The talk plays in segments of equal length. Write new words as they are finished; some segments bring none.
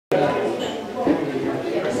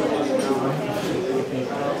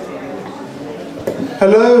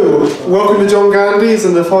Hello, welcome to John Gandys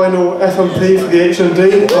and the final FMP for the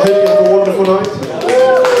HND. I hope you have a wonderful night.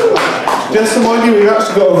 Just to remind you, we've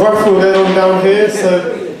actually got a raffle going on down here,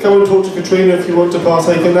 so come and talk to Katrina if you want to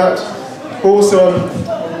partake in that. Also,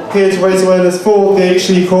 I'm here to raise awareness for the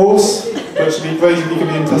HND course, which would be great if you could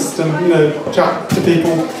be interested and chat to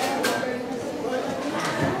people.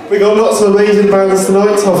 We got lots of amazing bands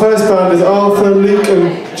tonight. Our first band is Arthur, Luke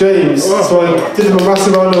and James. So I give them a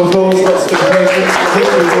massive round of applause, lots of encouragement, and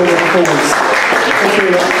hopefully enjoy the performance. Thank you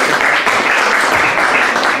very much.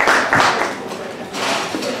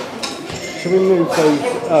 Should we move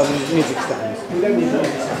those music stands? We don't need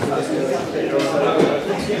music stands.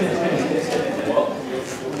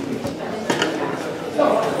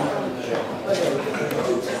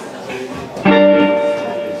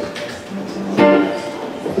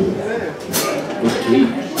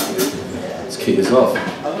 Let's kick this off.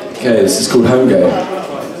 Okay, this is called Home Game.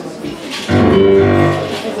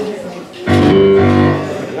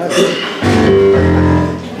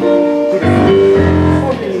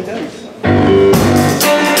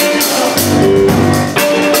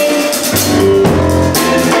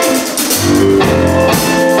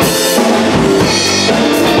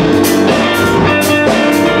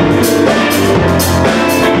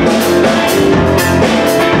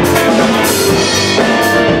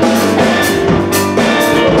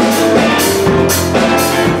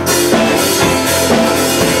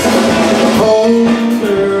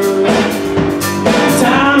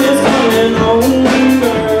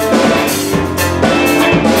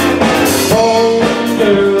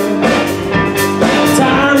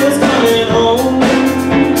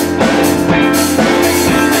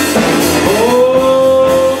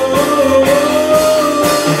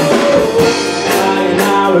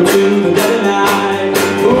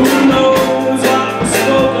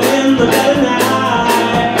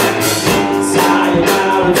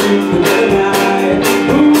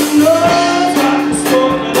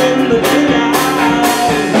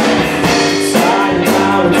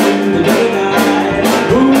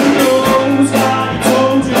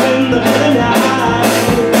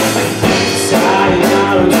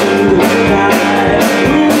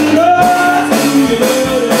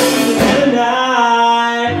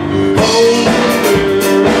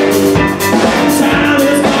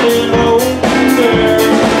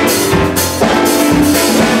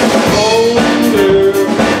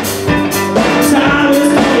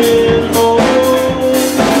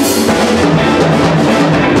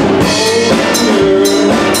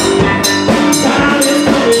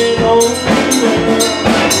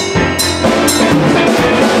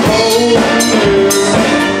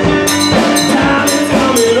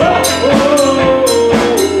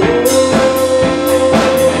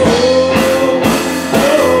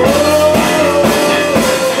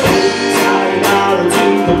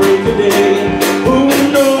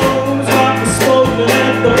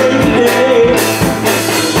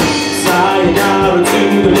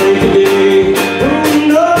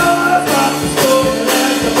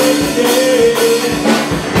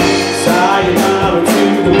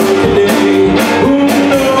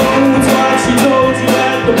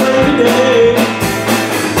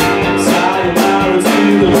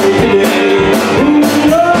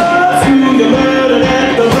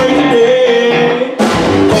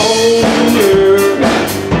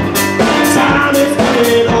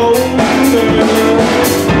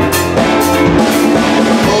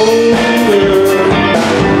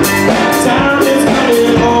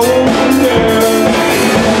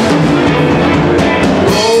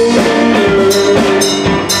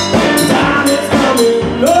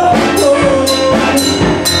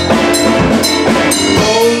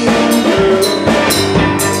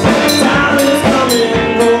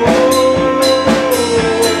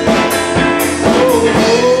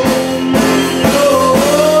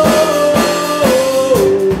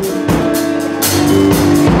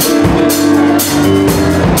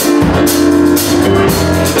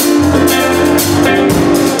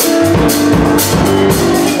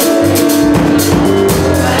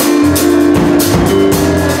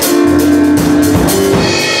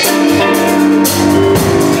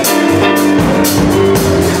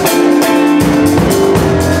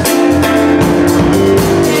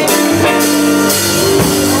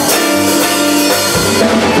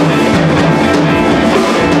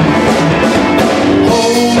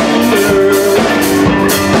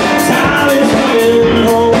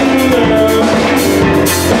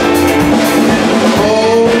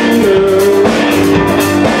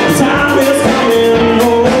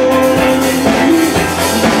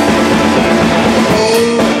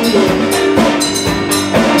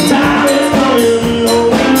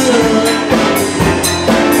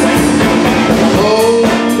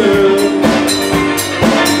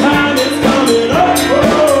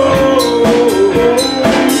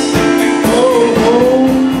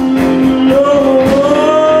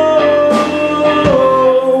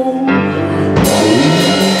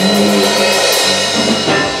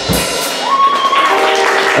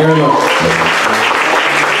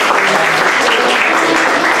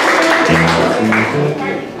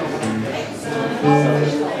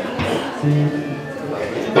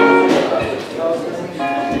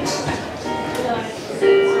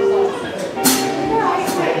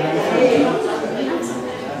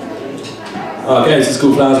 Okay, this is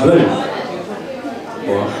called Flowers Bloom.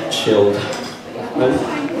 Or Chilled.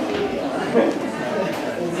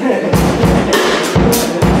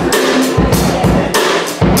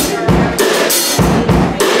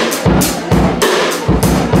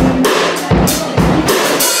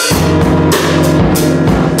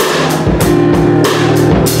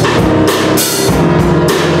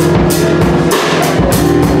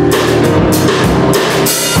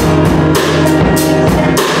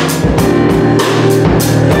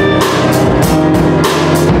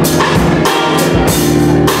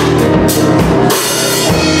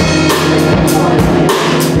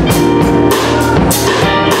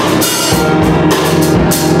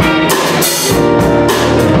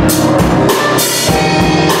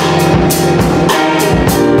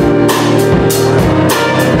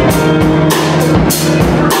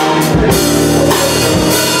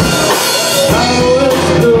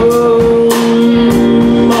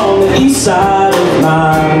 Side of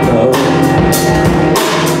my road,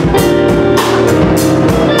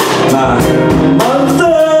 my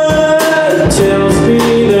mother tells me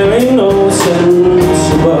there ain't no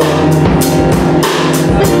sense above.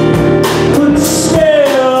 Put the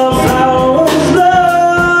smell of flowers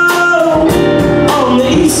low on the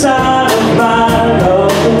east side of my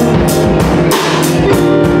road.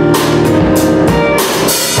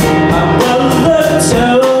 My brother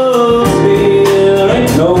tells me there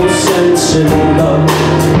ain't no sense in love,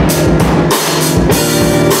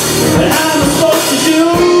 but I'm supposed to do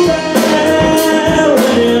that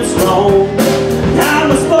when it's wrong. I'm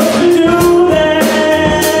supposed to do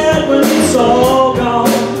that when it's all gone.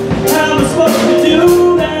 I'm supposed to do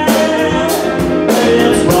that when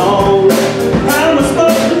it's wrong. I'm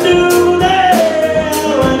supposed to do that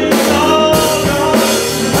when it's all gone.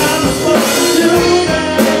 I'm supposed to do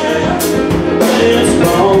that when it's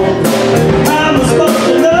wrong. I'm supposed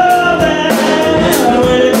to love that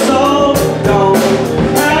when it's all gone.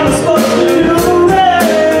 I'm supposed to do that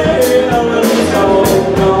when it's all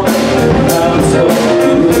gone. I'm supposed to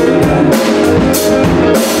do that.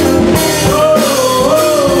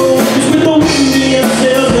 Oh, it's with the wind in your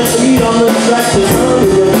sails and feet on the track. The sun in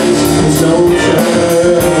your face, there's no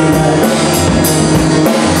turning back.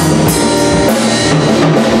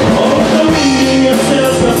 Oh, the wind in your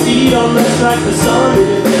sails, the feet on the track. The sun in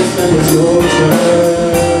your face, and there's no turning back.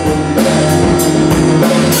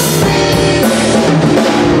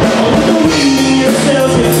 Oh, the wind in your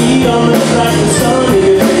sails, your feet on the track. The sun in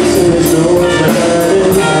your face, and there's no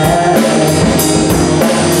turning back.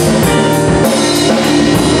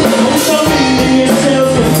 Oh, the wind in your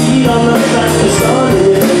sails, your feet on the track. The sun in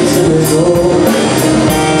your face, and there's no turning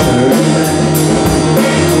back.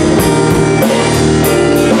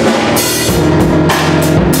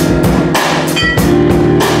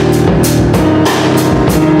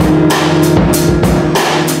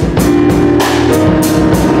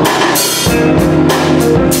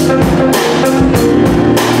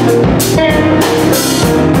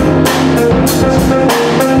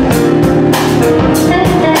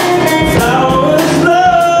 Flowers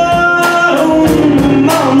bloom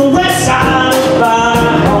on the west side of my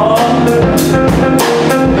heart.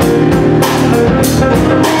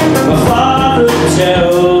 My father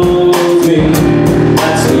tells me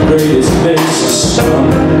that's the greatest place to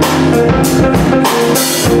start.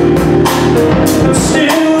 But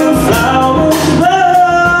still flowers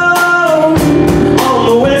bloom on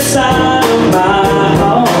the west side of my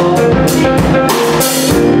heart.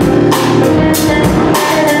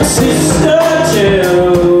 My sister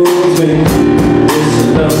tells me this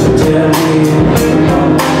love will tear me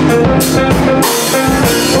apart.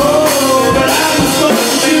 Oh, but I'm supposed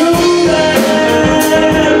to do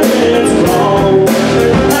that when it's wrong.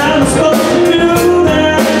 I'm supposed to do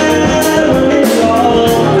that when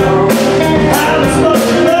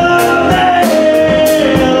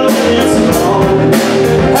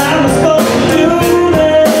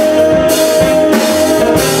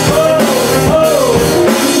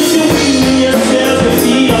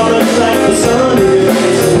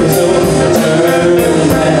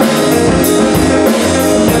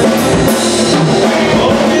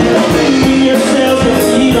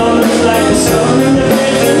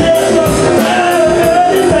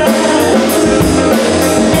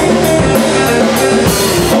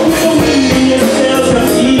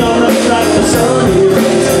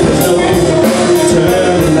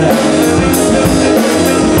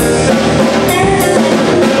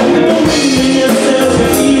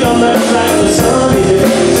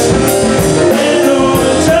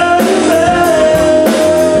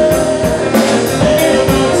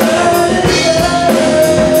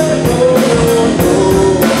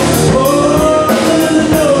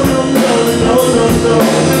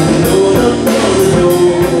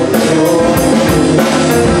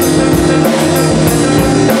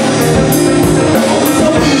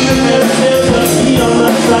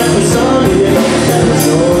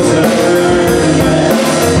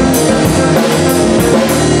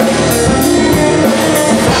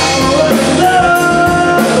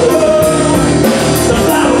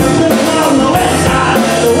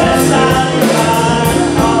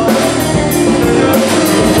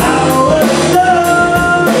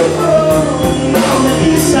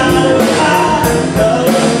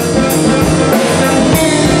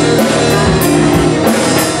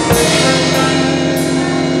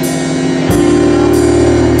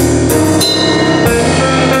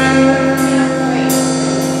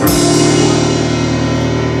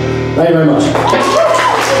Thank you very much.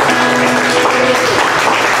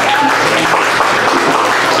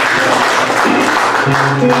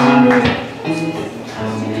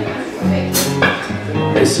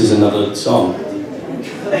 This is another song.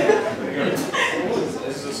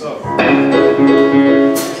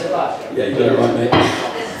 Yeah, you got it right, mate.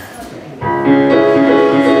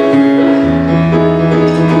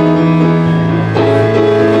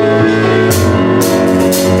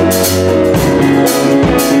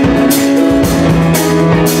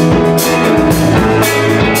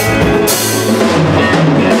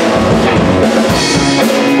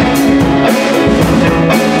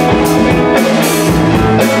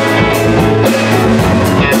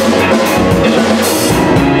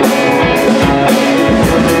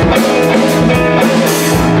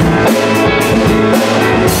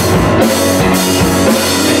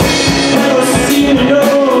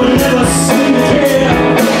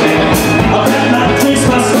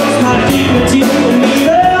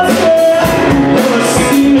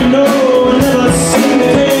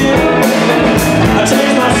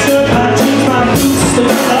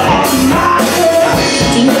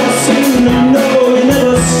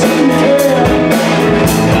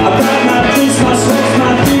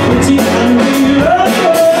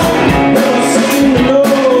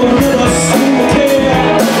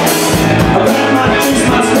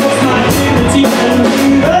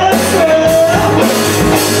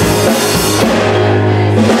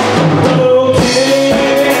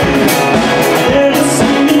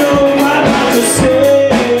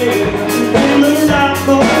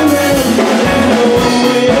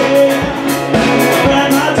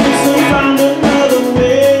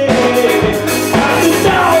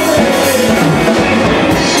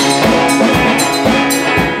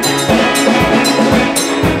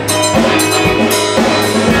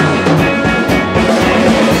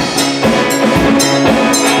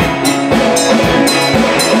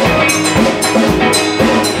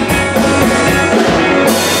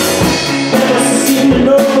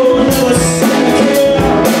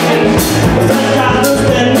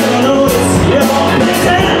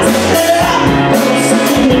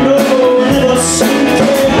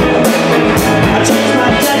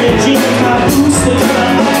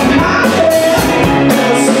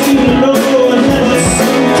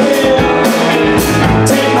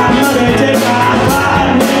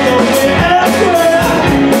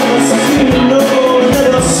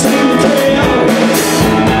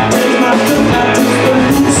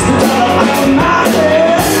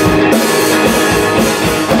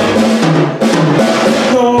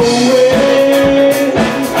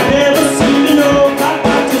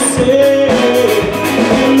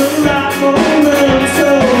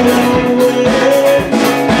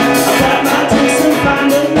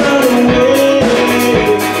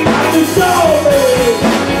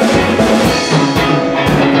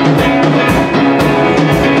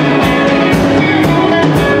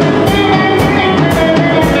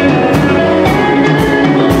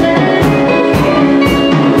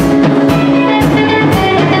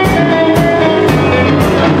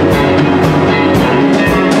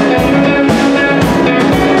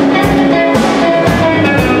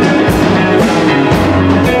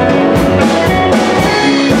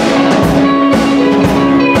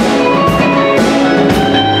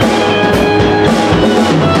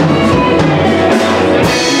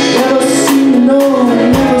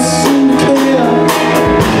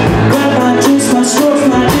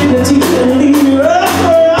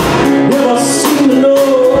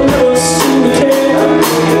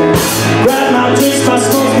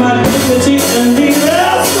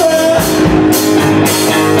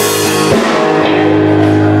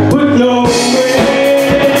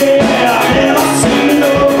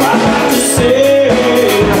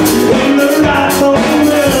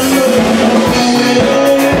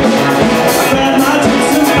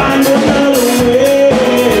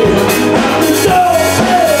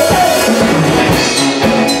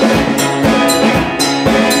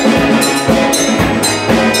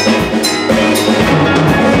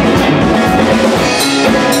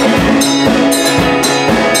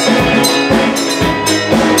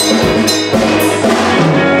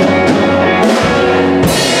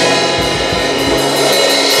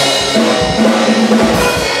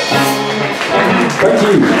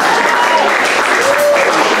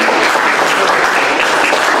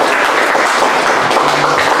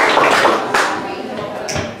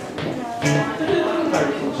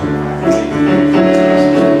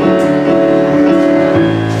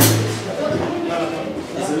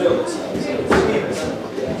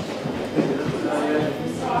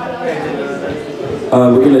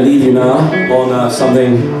 We're going to leave you now on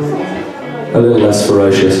something a little less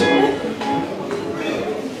ferocious.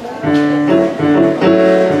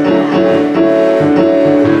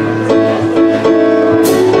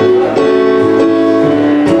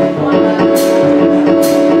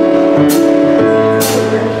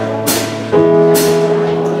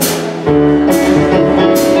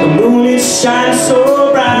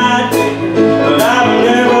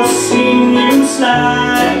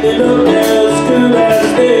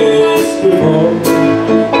 this before.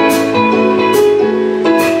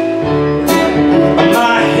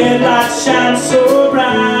 My headlights shine so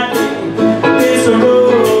bright, this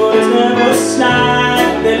road is never slide.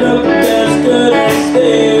 They look as good as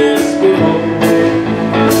this before.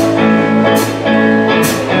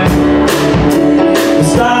 The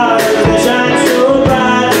stars, they shine so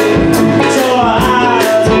bright, your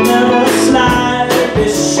eyes will never slide. They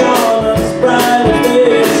shone as bright as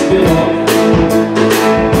this before.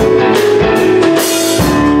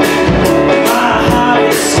 My heart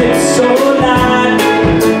is sick so light,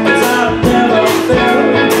 'cause I've never felt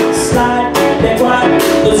slightly quite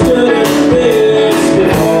as good as this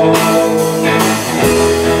before.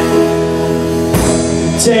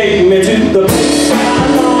 Take me to the place I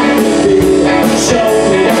long to be. Show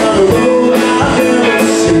me down the road I've never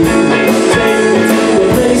seen. Take me to the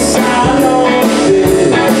place I long to be.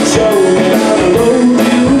 Show me down the road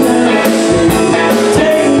you've never seen.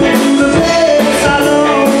 Take me to the place I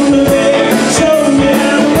long to be. Show me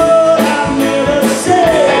down the road I've never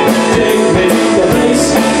seen. Take me to the place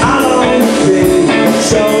I long to be.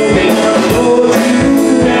 Show me down the road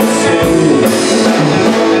you've never seen.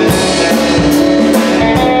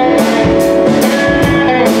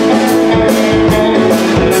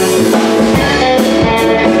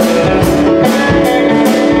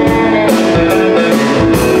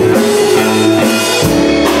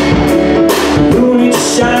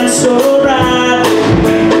 Shine so bright,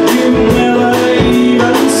 you never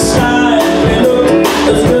even slightly look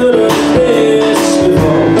as good as this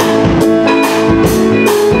before.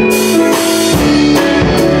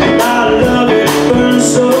 Our love, it burns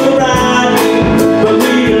so bright, but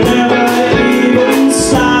we never even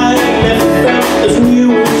slightly felt as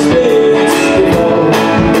new as this before.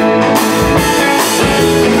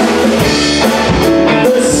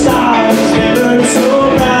 The stars, they burn so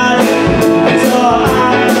bright,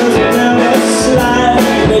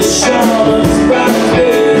 they shone as bright as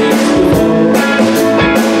this before.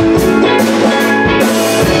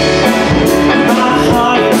 My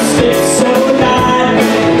heart is sick so light,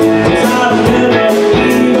 'cause I've never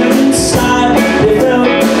even slightly felt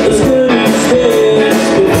as good as this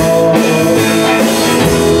before.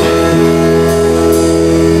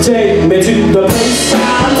 Take me to the place I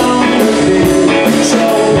long to be.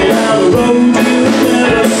 Show me down the road you've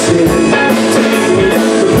never seen. Take me to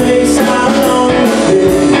the place I long to be.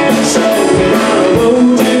 Show me down the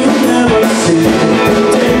road you've never seen.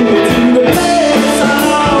 Take me to the place I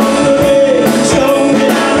long to be. Show me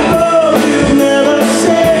down the road you've never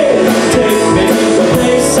seen. Take me to the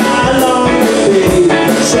place I long to be.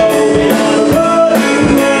 Show me down the road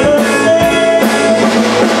you've never seen.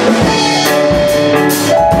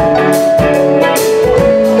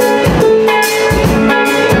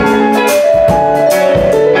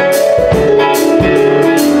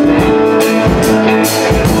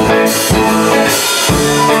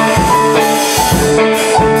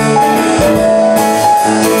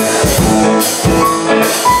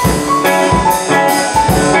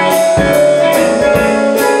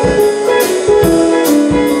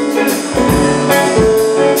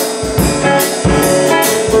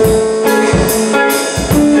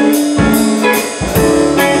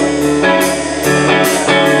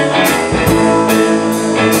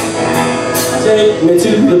 Take me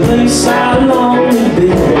to the place I long to be.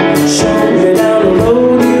 Show me down the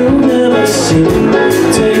road you've never seen.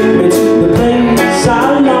 Take me to the place I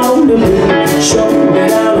long to be. Show me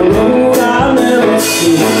down the road I've never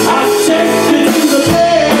seen. I'll take you to the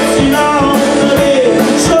place you long to be.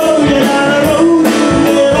 Show me down the road you've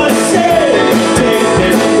never seen. Take me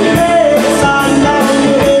to the place I long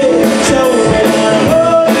to be. Show me down the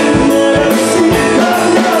road you've never seen. No,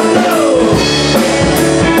 no, no.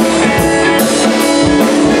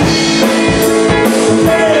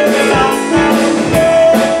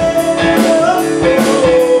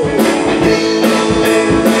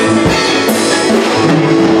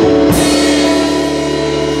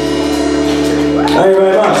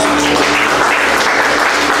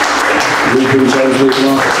 Thank you very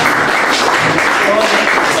much.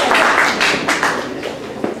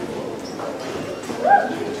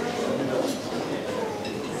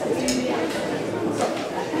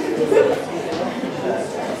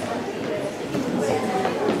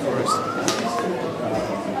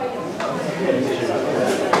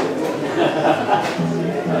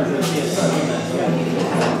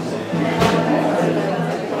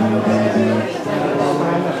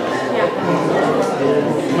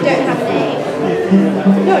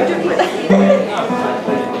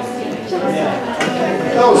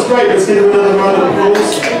 That was great. Let's give him another round of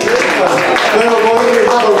applause. Now we're going to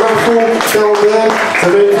have a raffle down there, so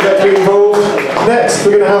don't forget to be involved. Next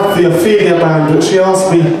we're going to have the Ophelia band, which she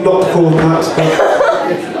asked me not to call them that, but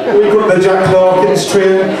we've got the Jack Larkins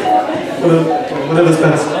trio, whatever's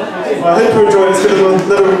best. I hope you enjoy it. It's going to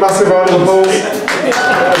be another massive round of applause.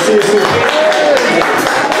 See you soon.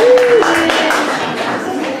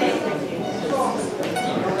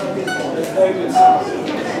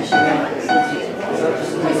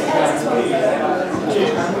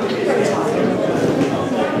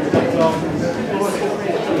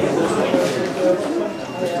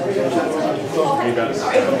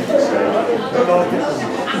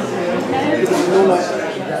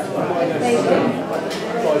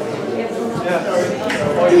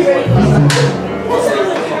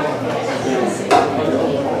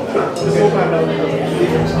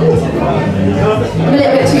 I'm a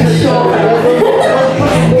little bit too short.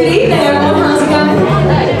 Good evening everyone, how's it going?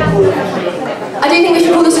 I do think we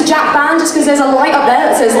should call this a Jack band just because there's a light up there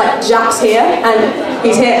that says like Jack's here and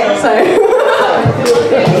he's here, so.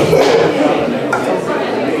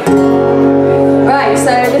 Right,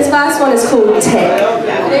 so this first one is called Tick.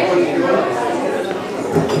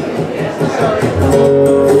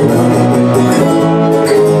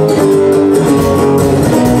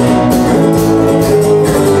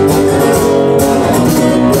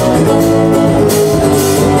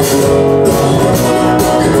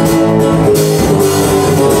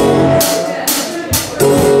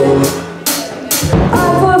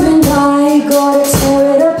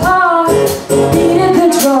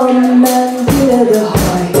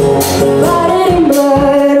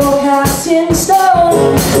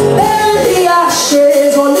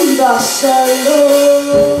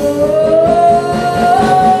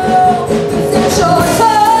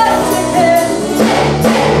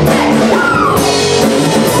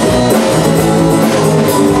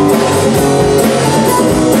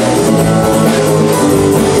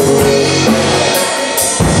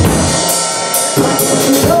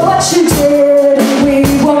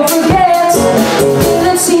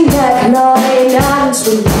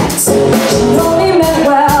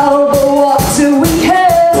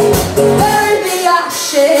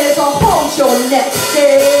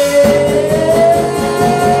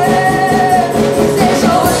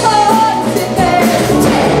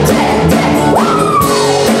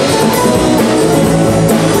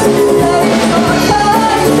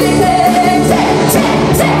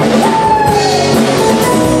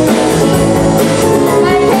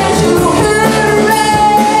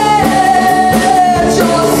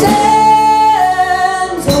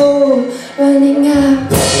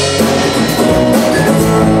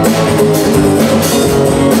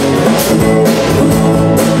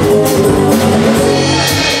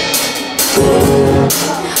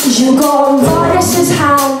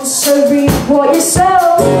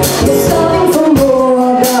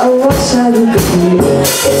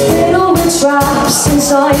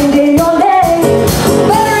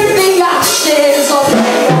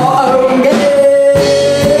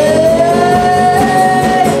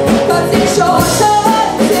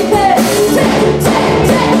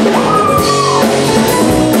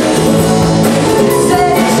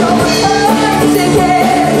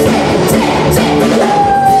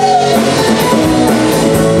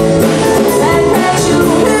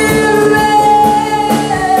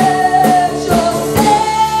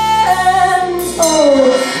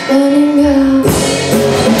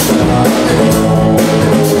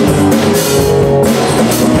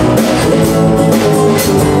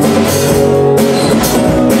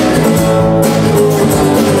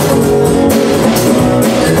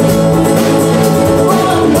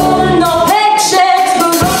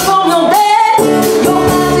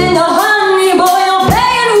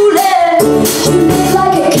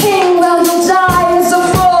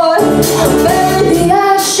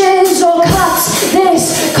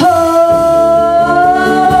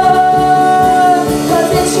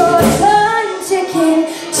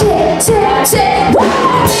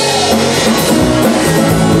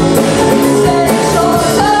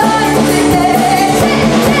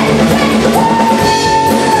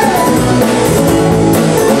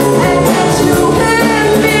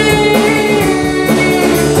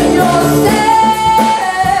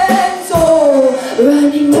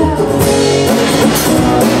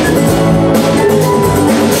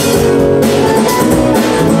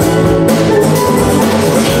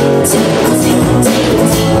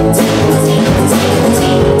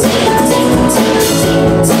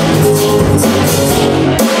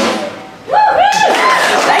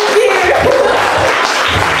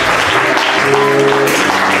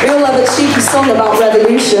 Song about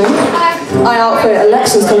revolution. I outfit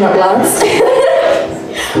elections coming up, lads.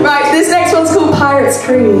 Right, this next one's called Pirate's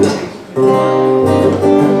Creed.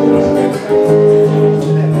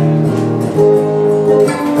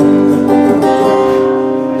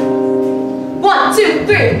 1, 2,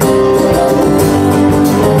 3.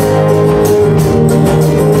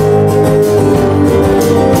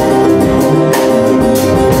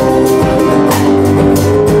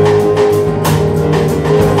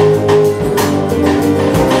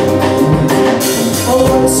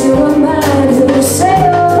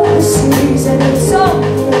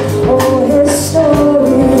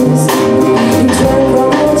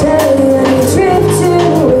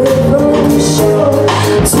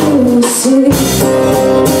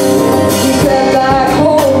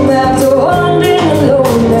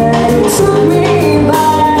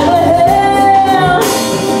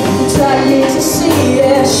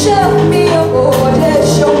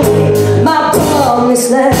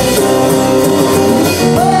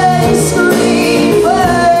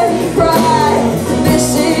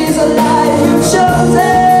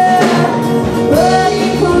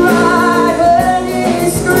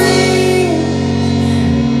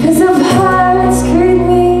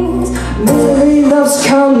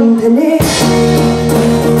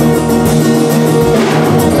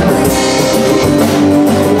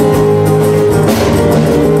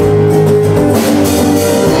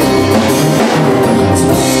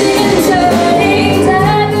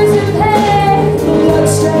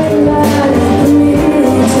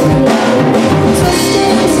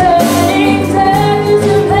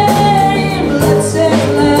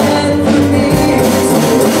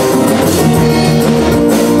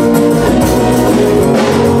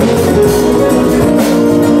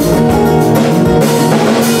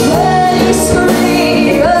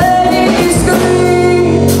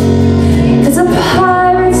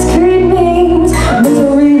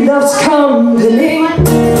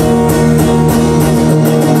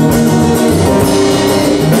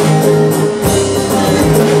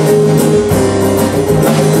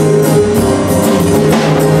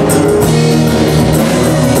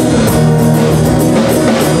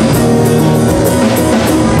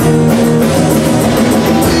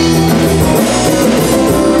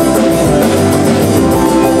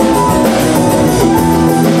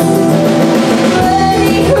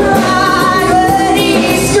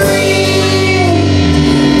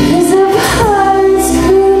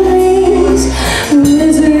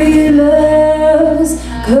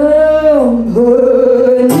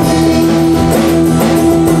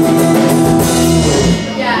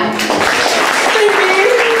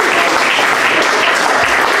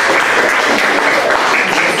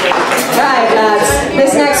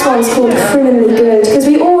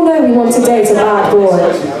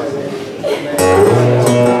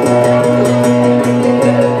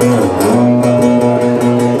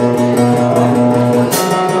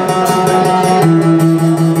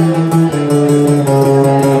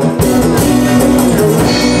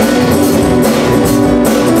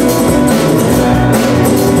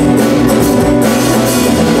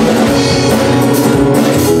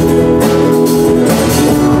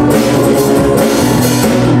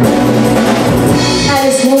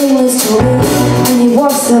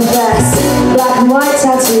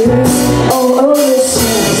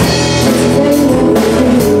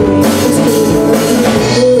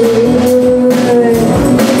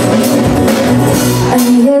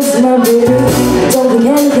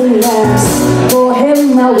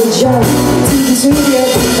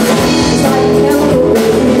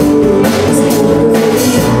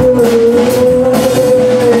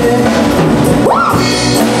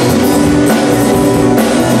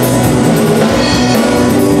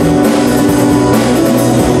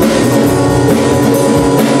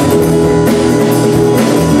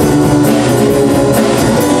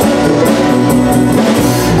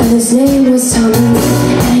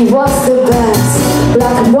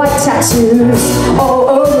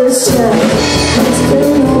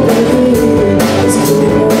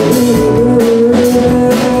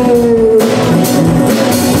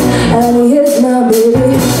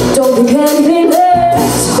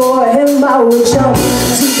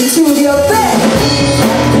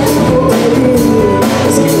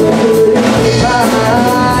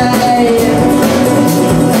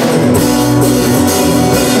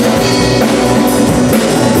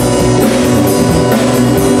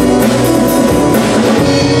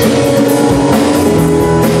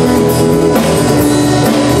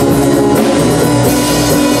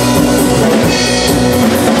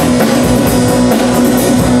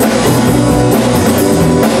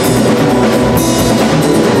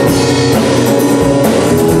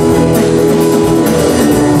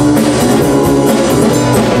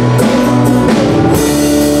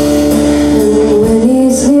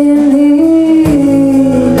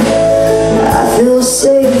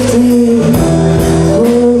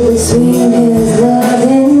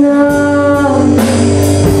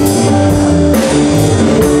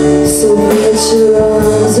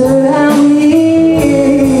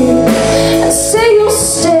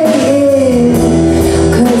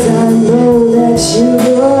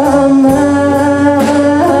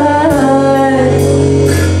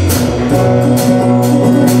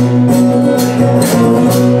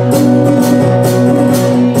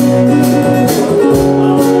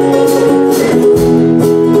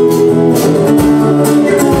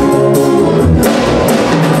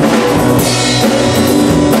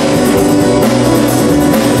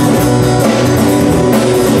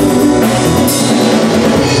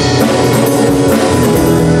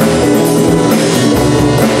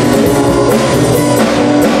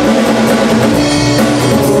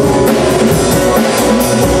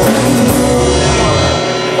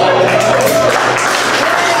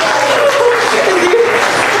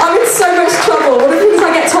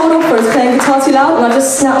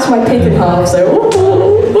 Snapped my pink in half, so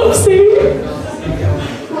whoopsie.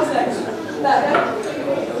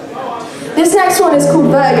 This next one is called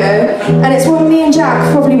Vertigo, and it's one me and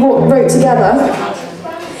Jack probably wrote together.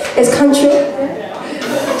 It's country.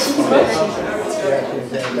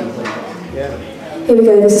 Here we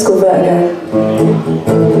go, this is called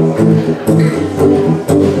Vertigo.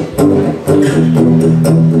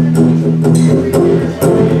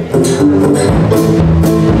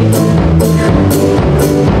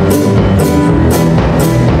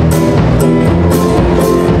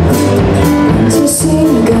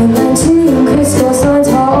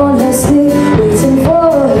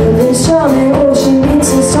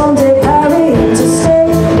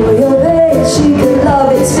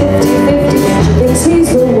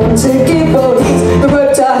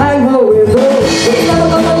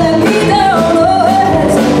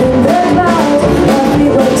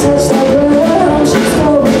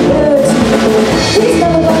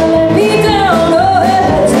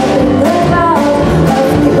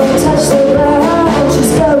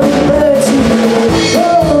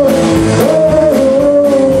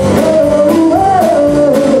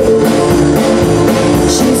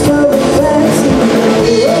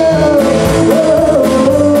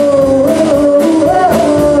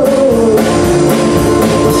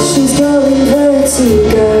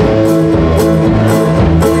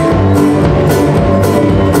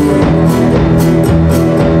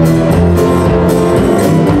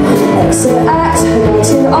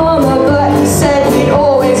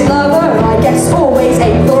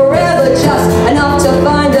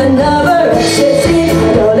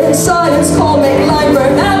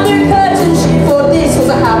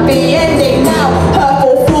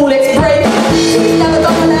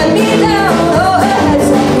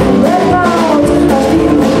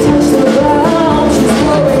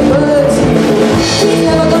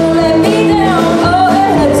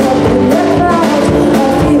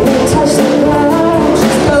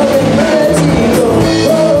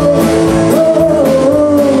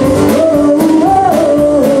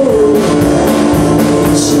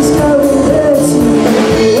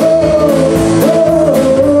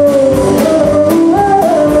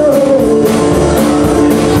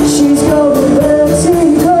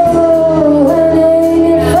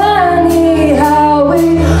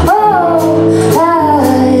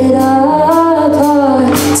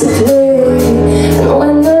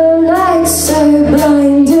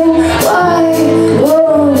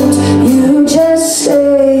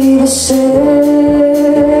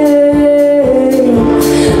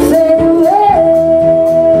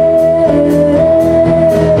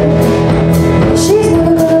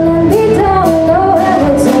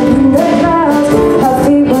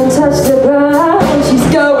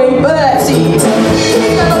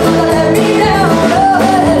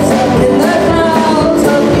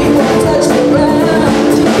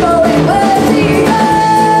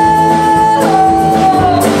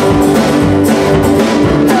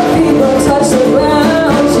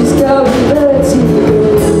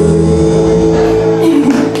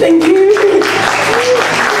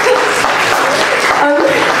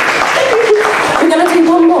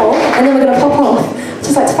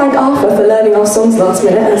 Last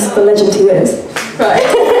minute as the legend he is. Right.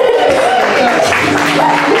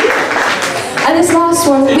 And this last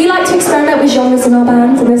one, we like to experiment with genres in our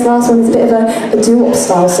band, and this last one is a bit of a doo-wop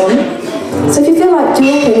style song. So if you feel like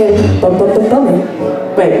doo-wopping and bumming,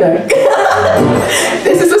 wait, no.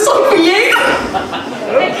 This is a song for you.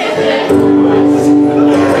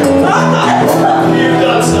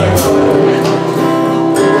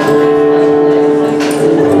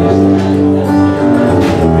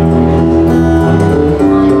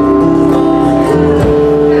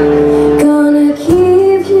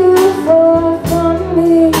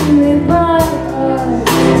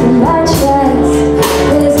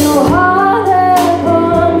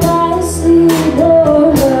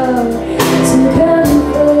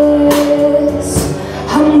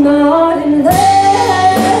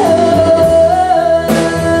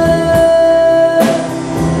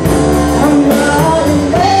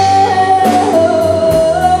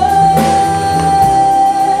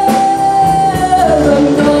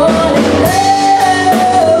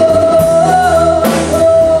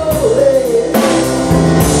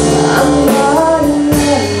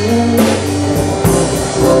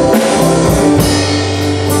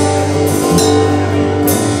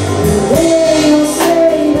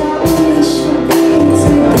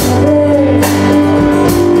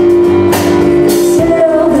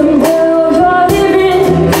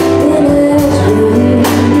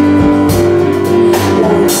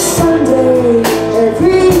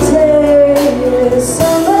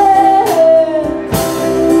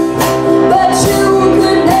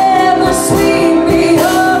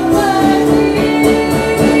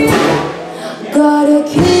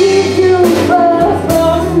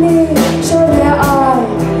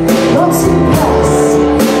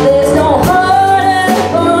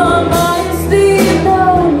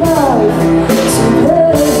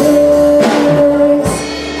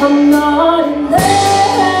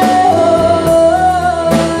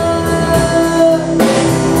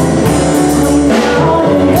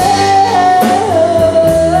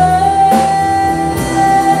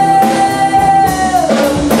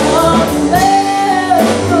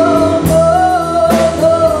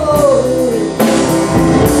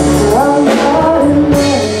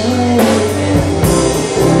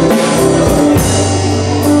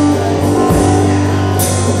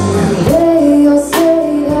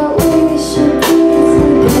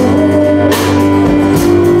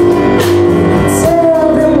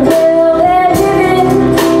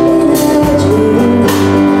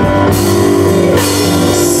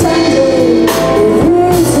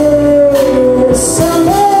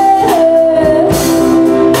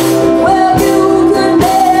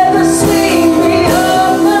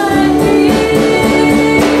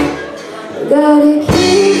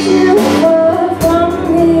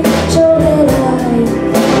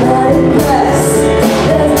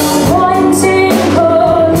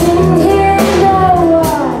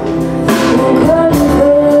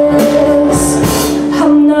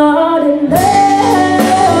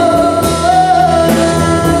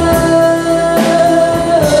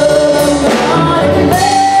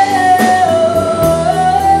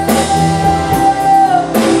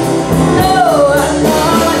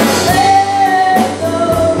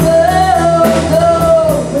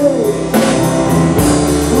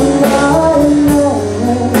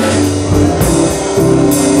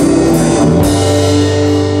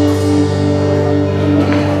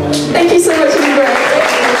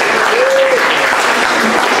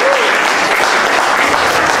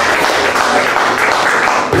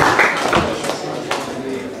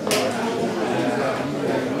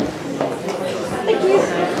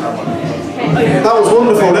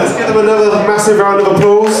 wonderful. Let's give them another massive round of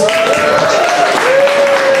applause.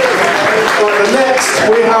 Right, next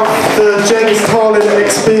we have the James Tarlin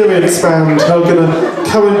Experience Band who are going to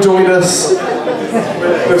come and join us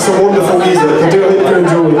with some wonderful music. I do hope you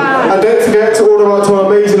enjoy. And don't forget to order out to our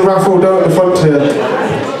amazing raffle down at the front here.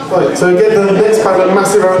 Right, so give the next band a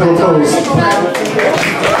massive round of applause.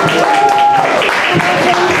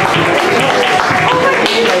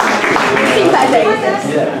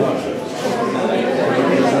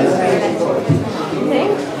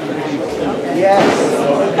 Yes.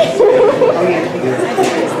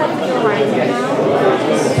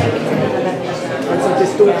 It's a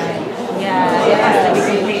distortion. Yeah, it has to be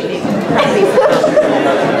completely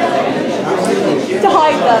To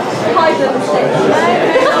hide the mistake.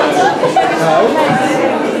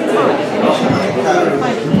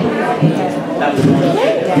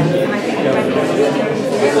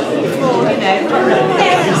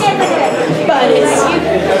 But it's I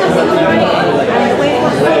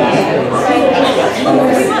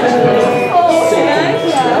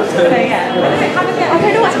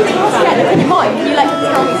don't know what's going on yet. Can you mind? Can you like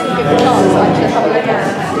tell me some good results so I can have a look at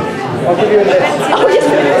it? I'll give you a list. Oh, yes.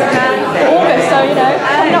 August, so you know,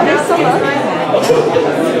 coming up this summer.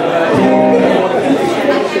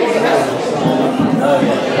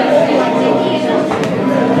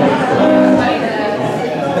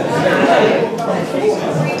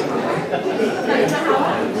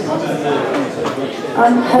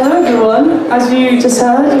 Hello everyone, as you just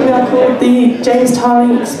heard, we are called the James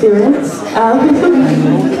Tarling Experience.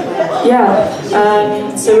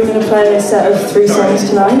 So we're going to play a set of 3 songs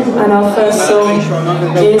tonight, and our first song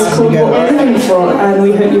is called What We're Living For, and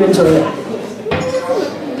we hope you enjoy it.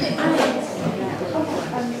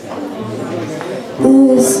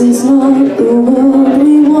 This is not the world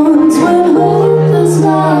we want when hope is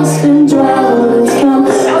lost and drought has come.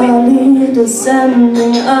 Our leaders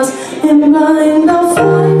sending us in blind. I'll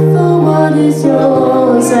fight for what is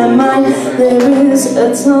yours and mine. There is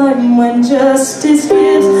a time when justice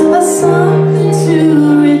gives us something to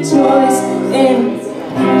rejoice in,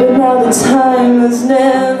 but now the time is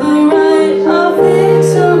never right. Our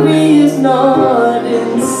victory is not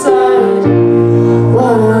inside.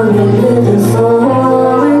 What are we living for?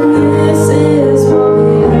 And this is what we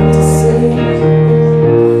have to say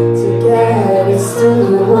to get us through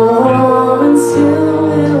the war, and still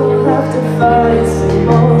we'll have to fight some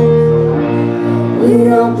more. We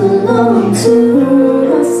don't belong to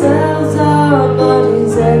ourselves, our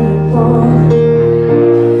bodies anymore.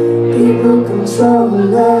 People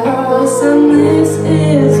control us, and this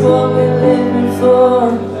is what we're living for.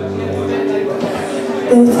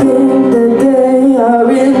 They think that they are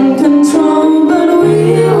in control, but we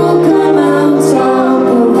will come out top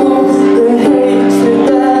of all the hatred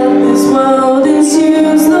that this world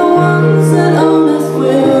ensues. The ones that own us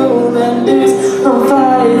will then lose. Our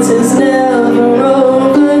fight is never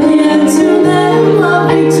over here. To them our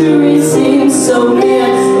victory seems so near.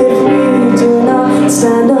 If we do not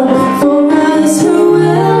stand up for us, who will?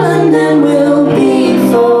 And then we'll be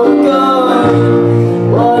forgone.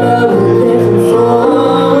 What are we living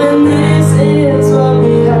for? And this is what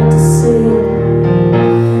we have to see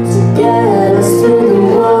to get us through the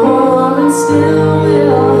war, and still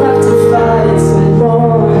we'll have to fight some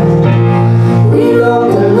more. We don't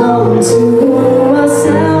belong to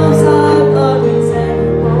ourselves, our bodies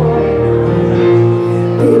anymore.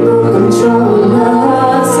 People control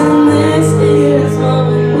us, and this is what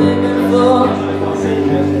we're living for.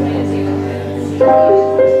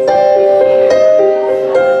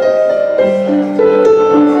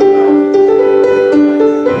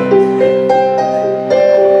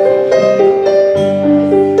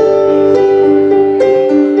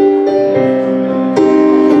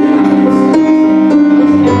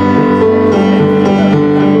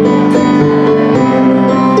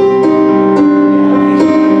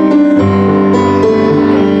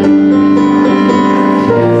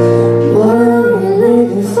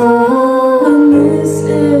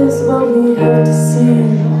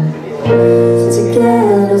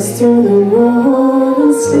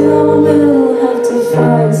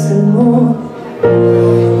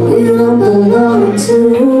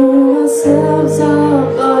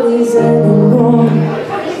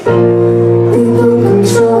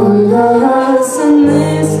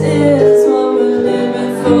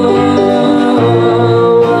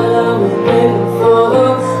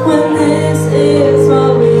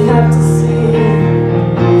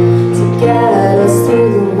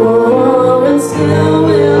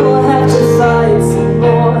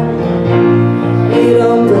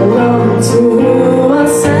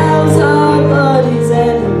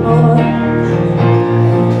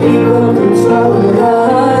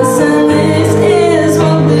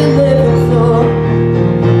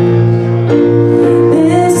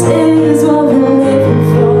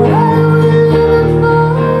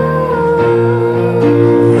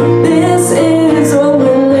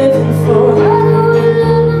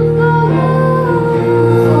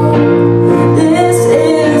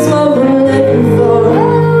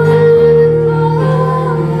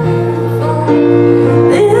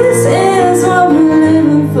 This is what we're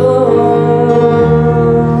living for.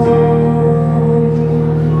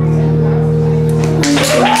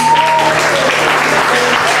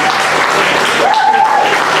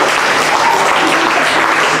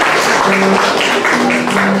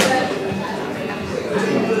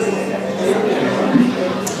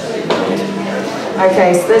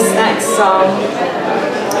 Okay, so this next song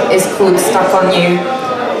is called Stuck on You.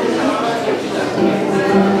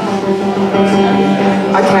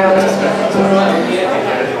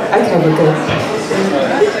 Okay, we're good.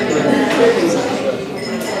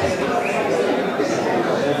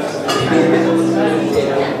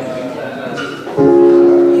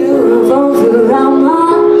 You revolve around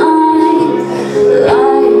my eyes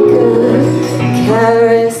like a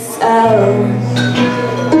carousel.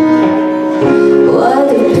 What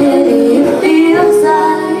a pity it feels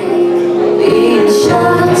like being shot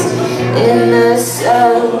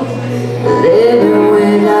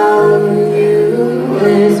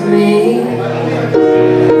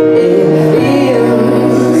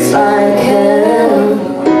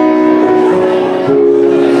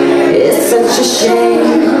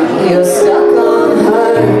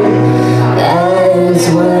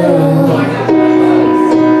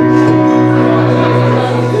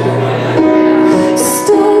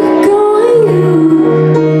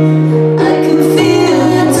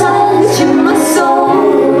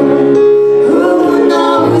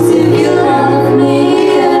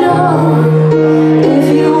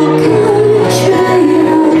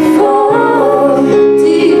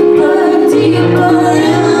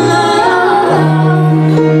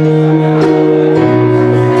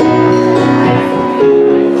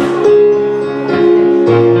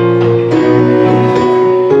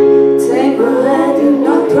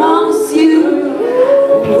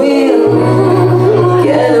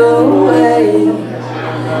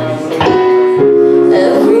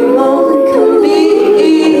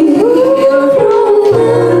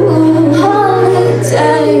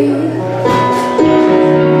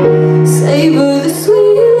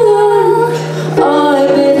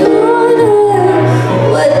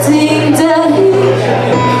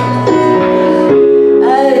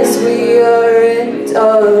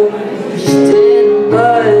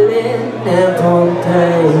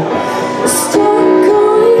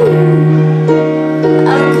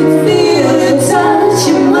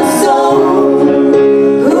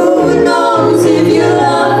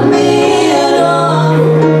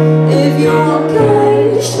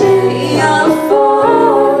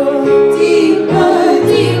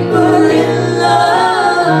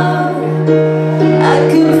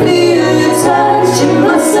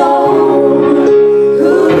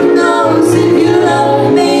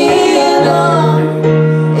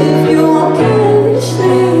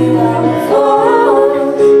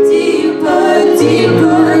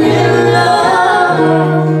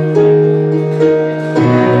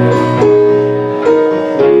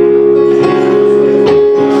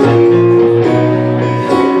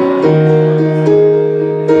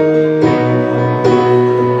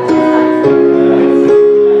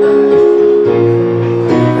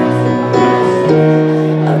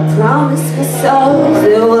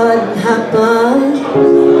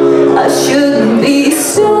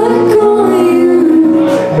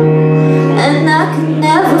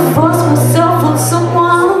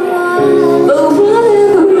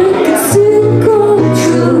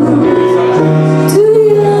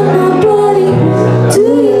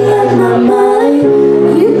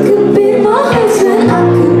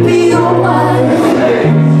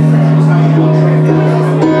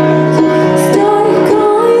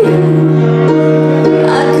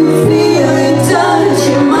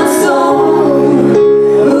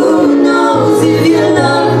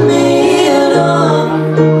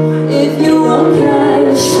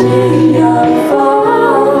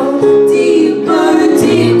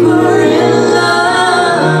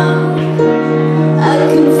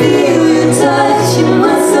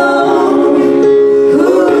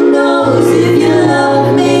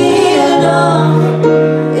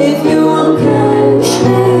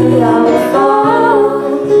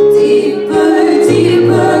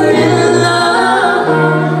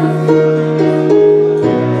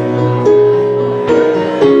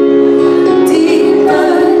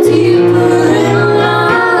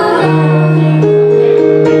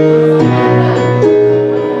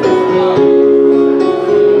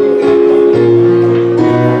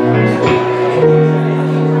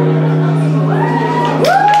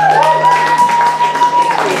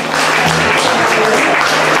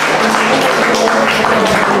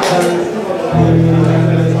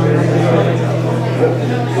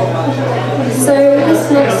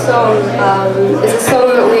It's a song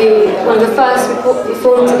that one of the first we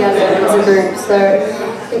formed together as a group, so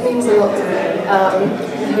it means a lot to me. I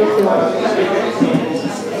hope you like it.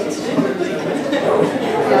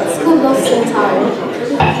 Yeah, it's called Lost in Time.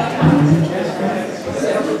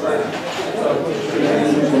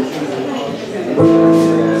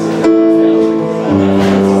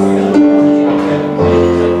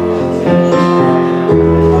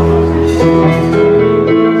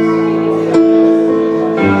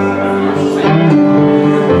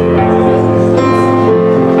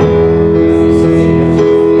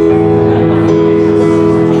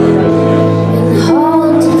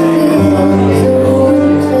 Hard to feel the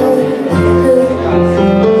wind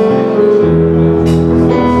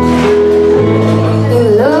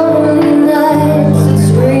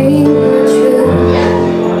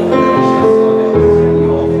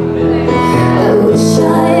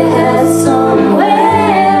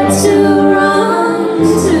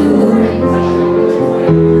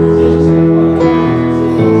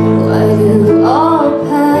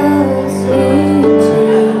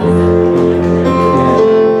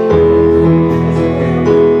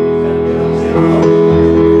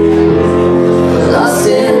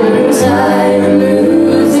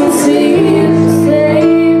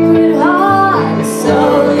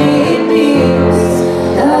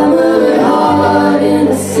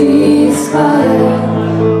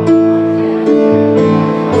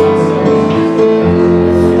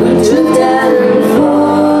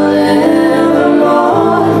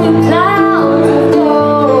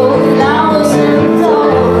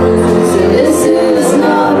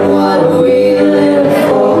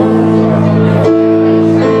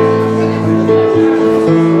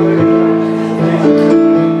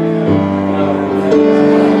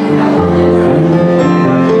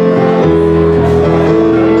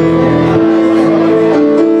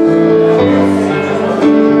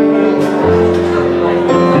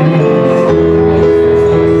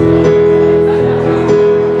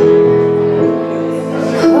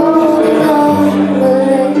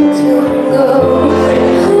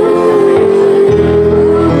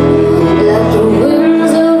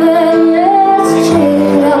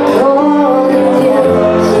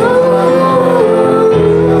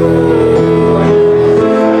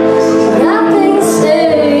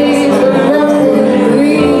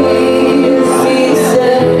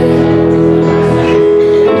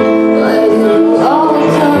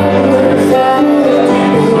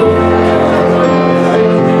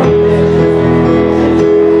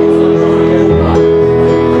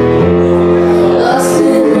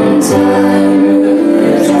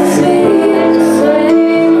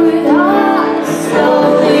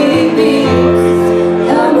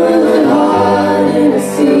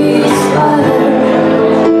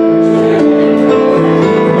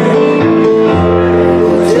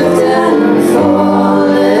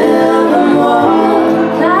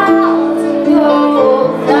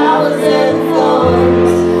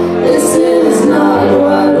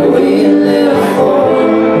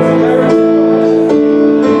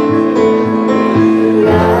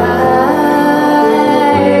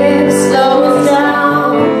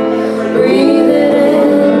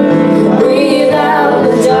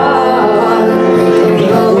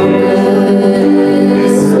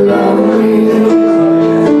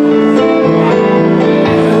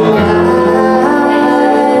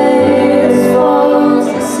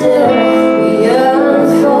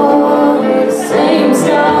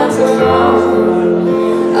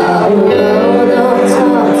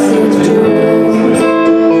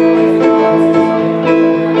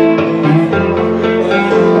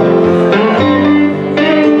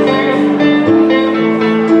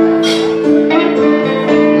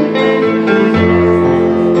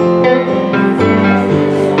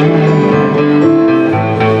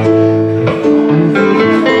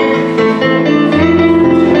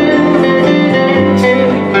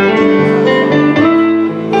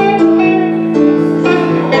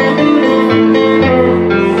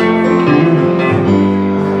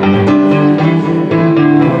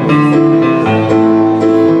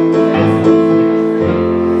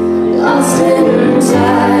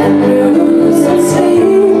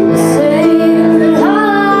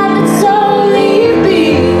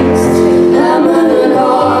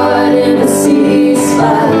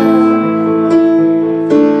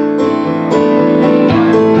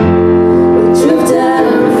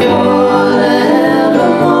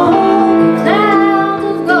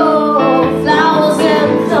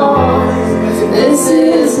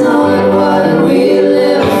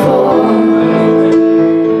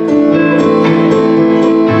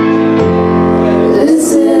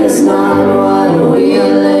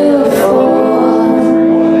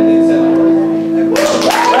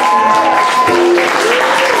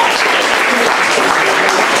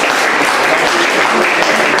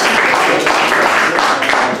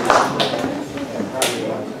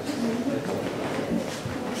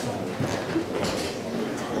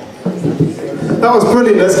That was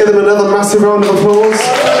brilliant. Let's give them another massive round of applause.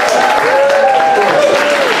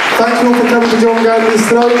 Thank you all for coming to John Gandys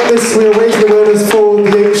tonight. This we are raising awareness for the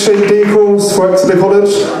HND course for Exeter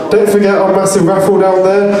College. Don't forget our massive raffle down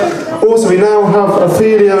there. Also, we now have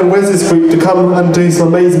Ophelia and Wes's group to come and do some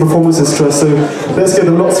amazing performances to us, so let's give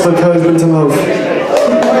them lots of encouragement and love.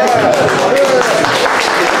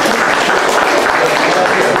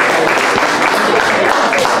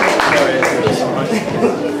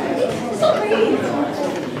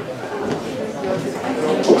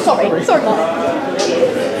 Sorry, Mark.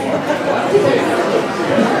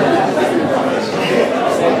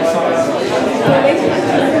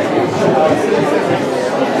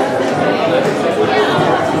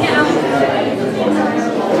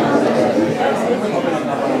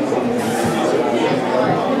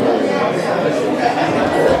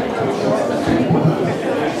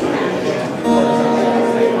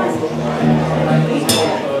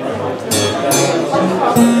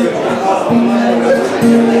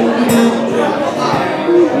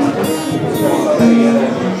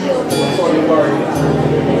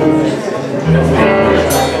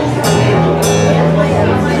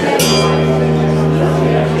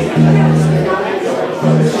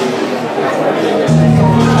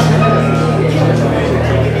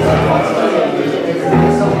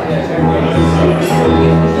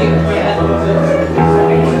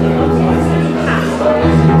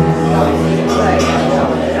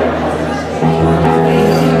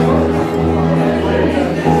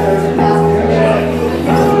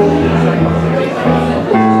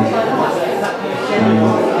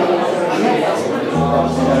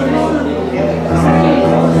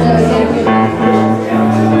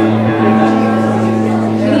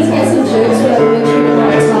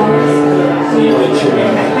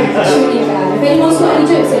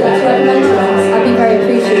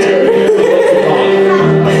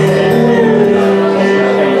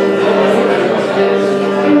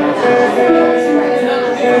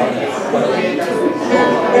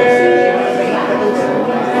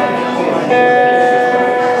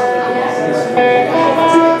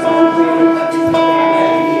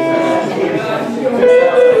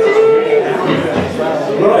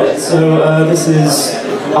 So this is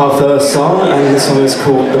our first song, and this song is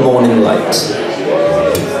called The Morning Light.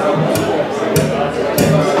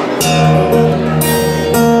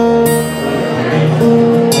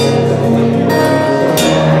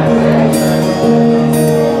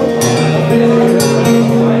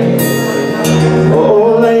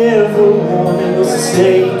 All I ever wanted was to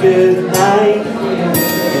say goodnight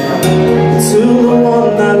to the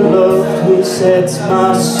one I loved who sets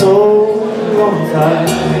my soul on fire.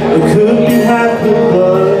 I could be happy,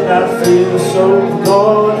 but I feel so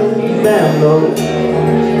goddamn low.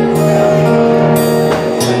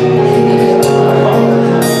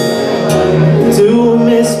 Do I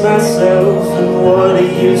miss myself and what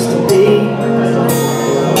it used to be?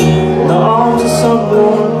 In the arms of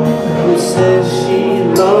someone who says she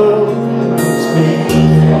loves me.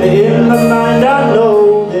 In my mind I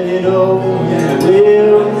know that it all will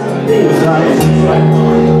be right.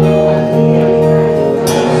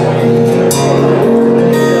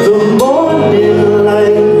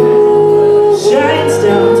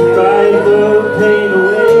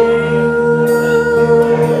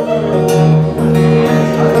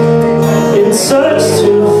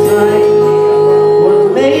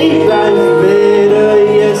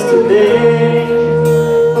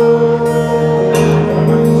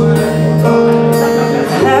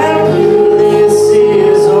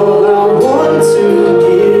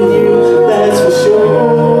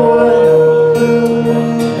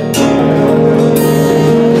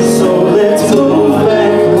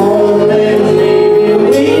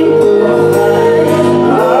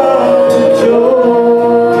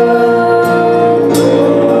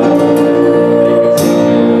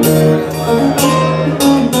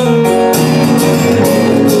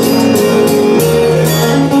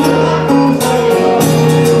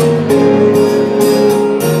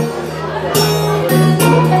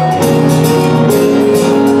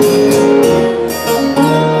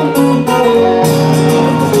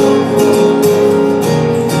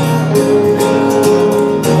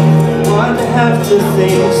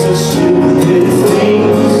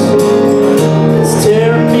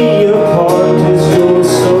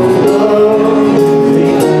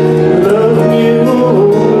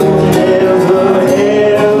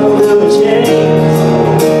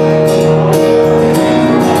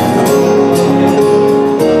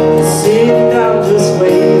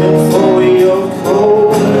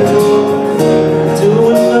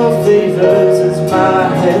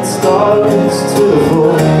 Starts to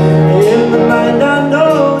fall in the mind I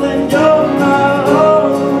know, then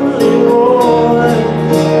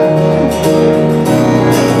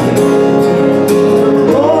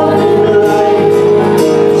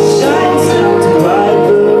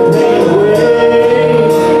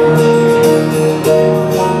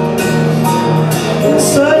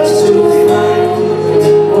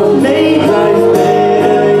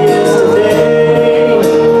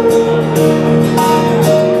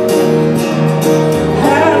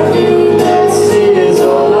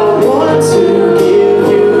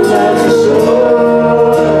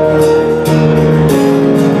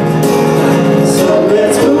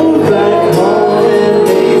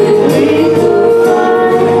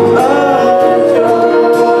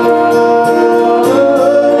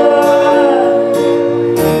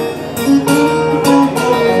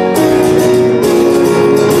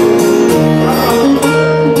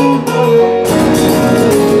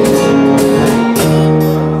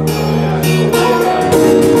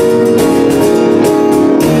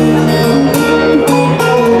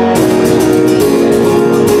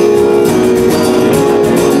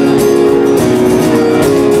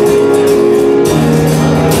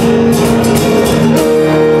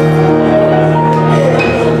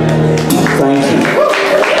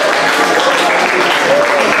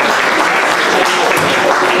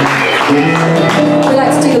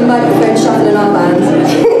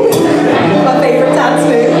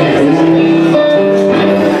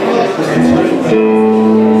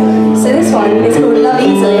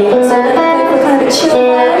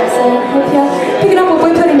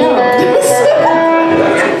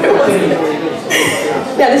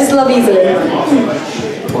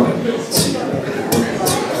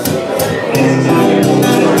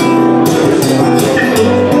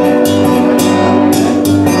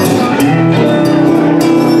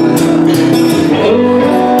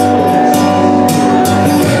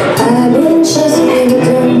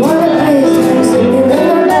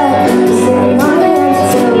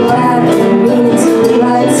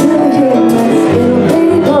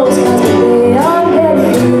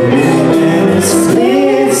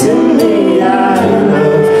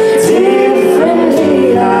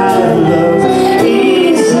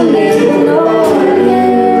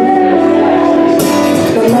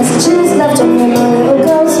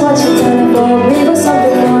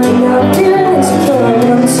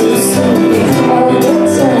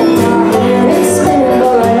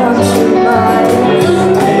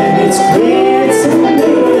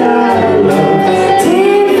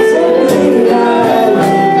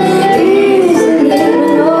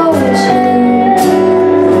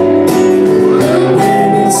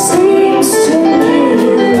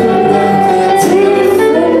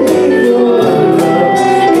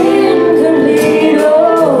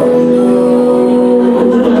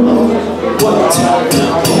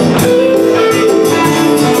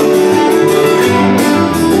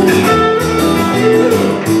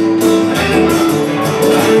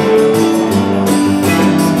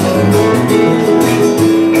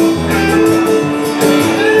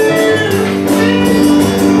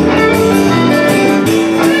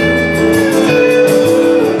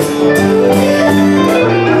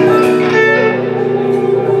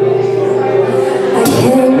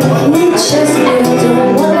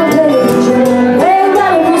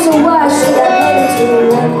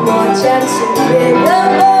chance to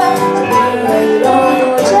remember, to write on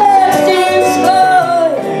your chest is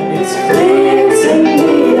mine. And it's fleeting me,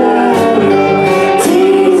 I know,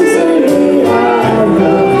 teasing me, I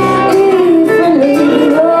know, even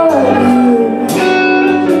leaving on you.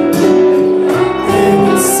 And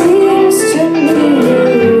it seems to me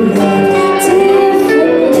that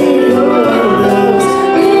differently your love's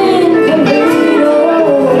incomplete.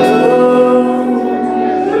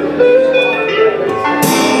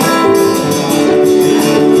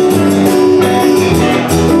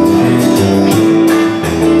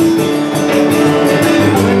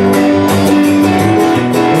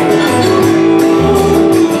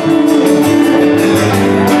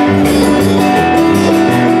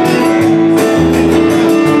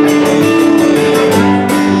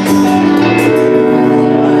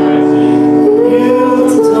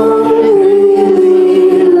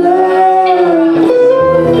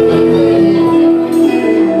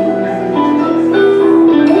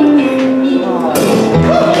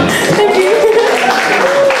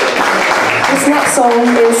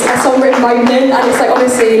 And it's like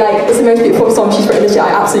honestly like it's the most beautiful song she's written this year. I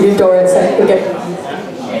absolutely adore it, so here we go.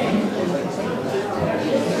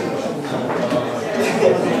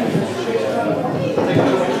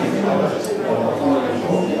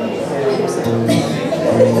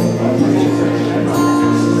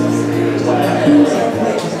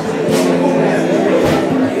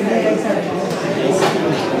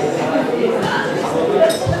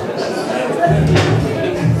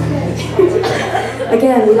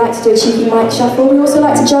 Again, we like to do a cheeky mic shuffle. We also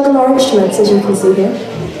like to juggle our instruments, as you can see here.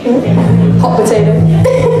 Hot potato.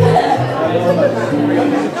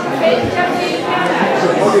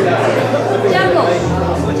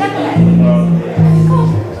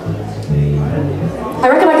 I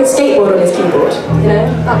reckon I could skateboard on this keyboard, you know?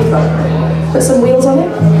 That'd be fun. Put some wheels on it.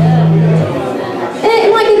 It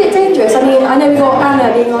might be a bit dangerous. I mean, I know we've got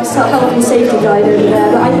Anna being our health and safety guide over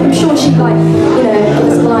there, but I'm sure she'd like, you know, give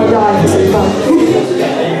us a blind eye for some fun.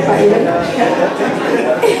 Right, you ready?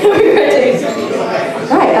 Are we ready?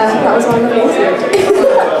 Right, that was our lovely incident.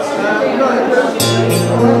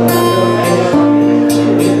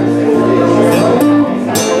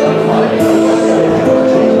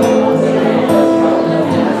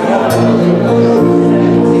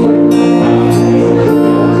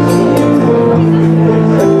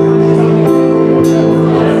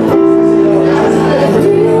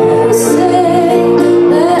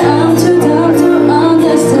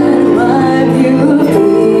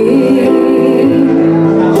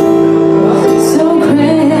 So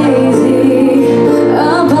crazy.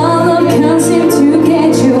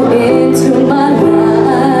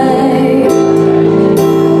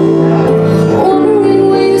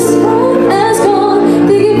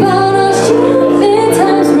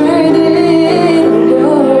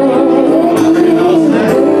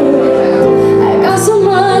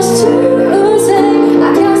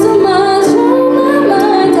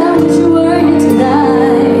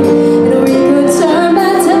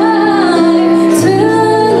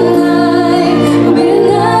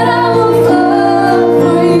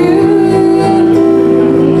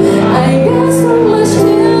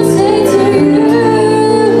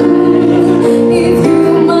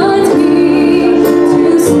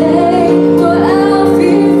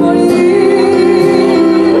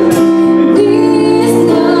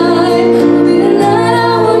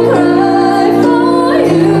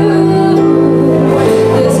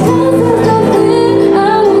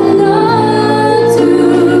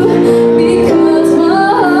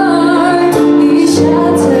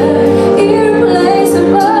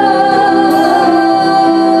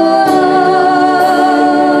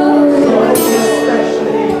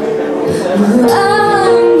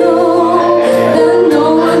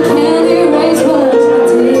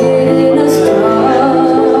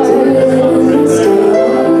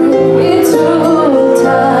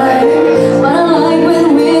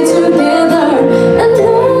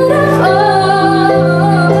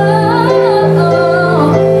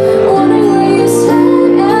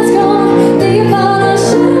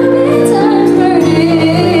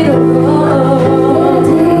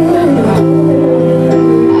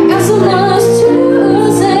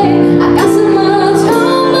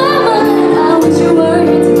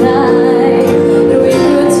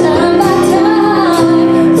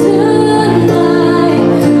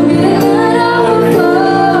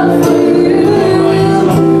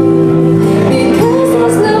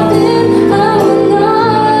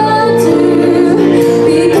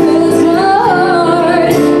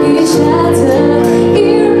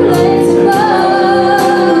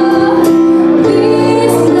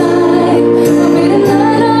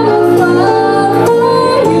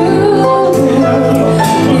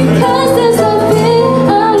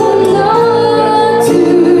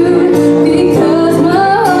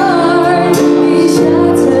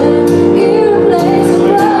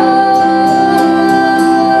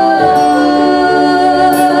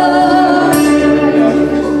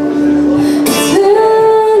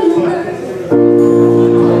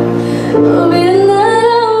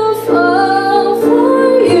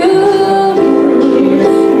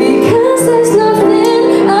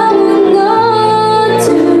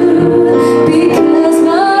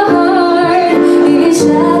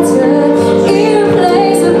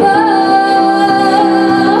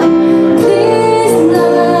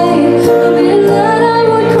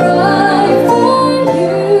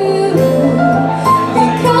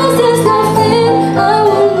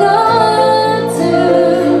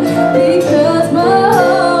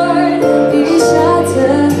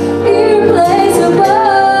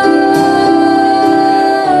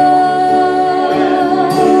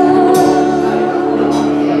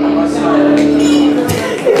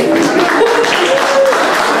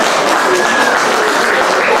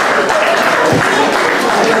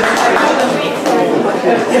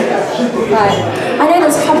 Right. I know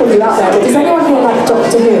there's a couple of you out there, but does anyone here like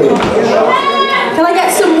Doctor Who? Can I get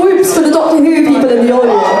some whoops for the Doctor Who people in the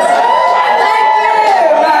audience? Thank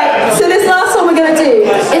you! Right. So this last song we're going to do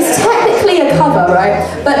is technically a cover, right?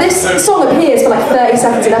 But this song appears for like 30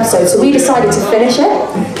 seconds an episode, so we decided to finish it.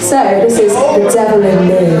 So this is The Devil in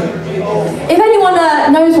Me. If anyone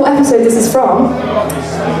knows what episode this is from,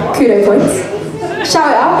 kudo points. Shout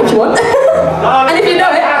it out if you want. And if you know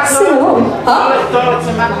it, sing along. Huh?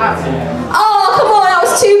 Oh, come on, that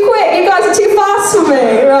was too quick. You guys are too fast for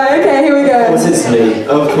me. Right, okay, here we go. What's its name?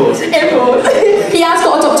 Of course. He has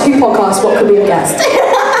got a Doctor Who podcast. What could be a guest?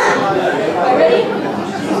 Ready?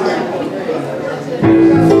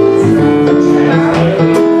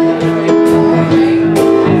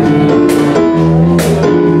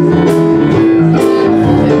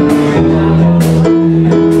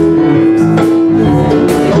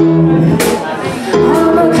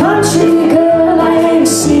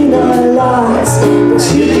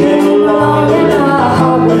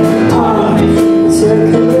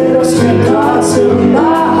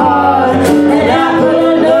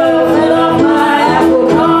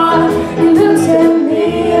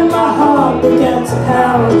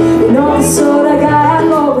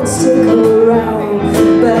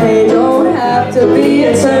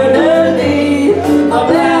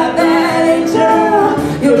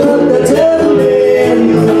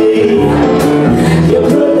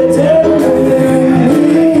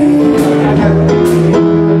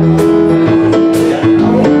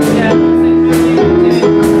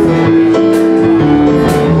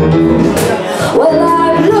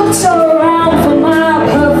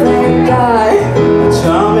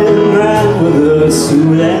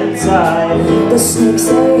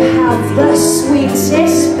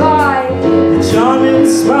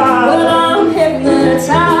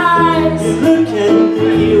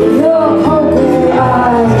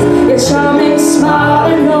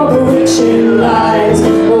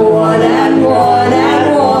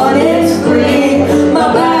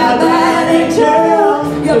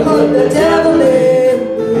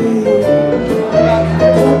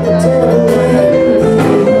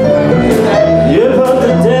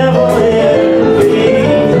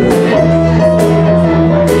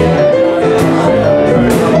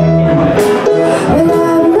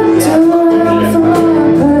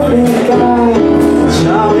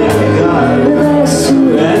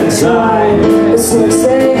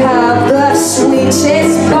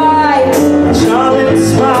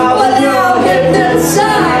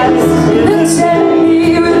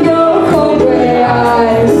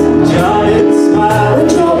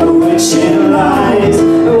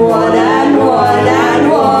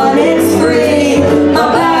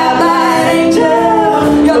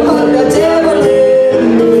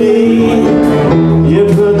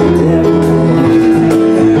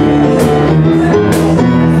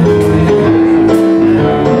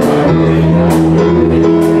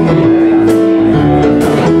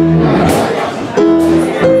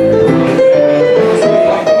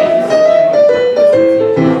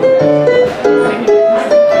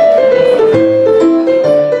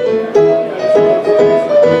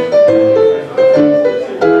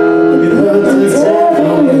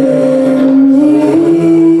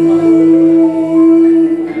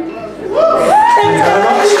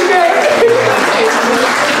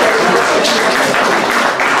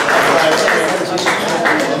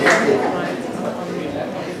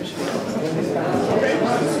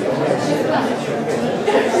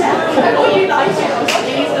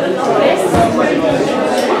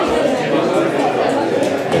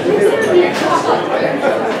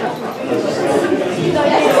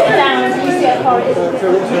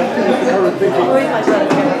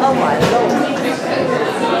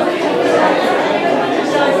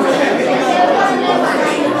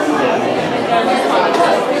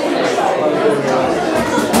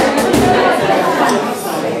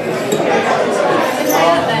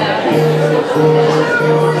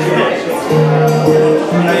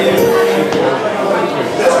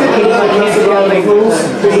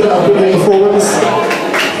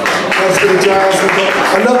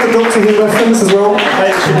 I love the Doctor Who reference as well.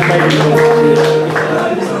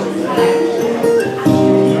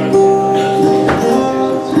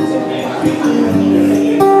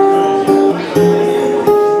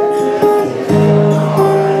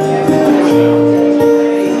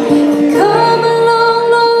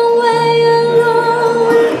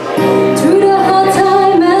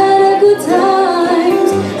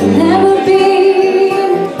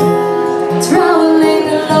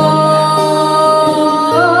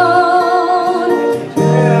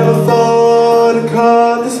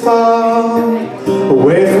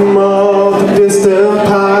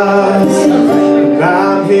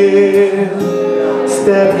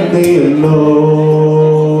 step in the unknown.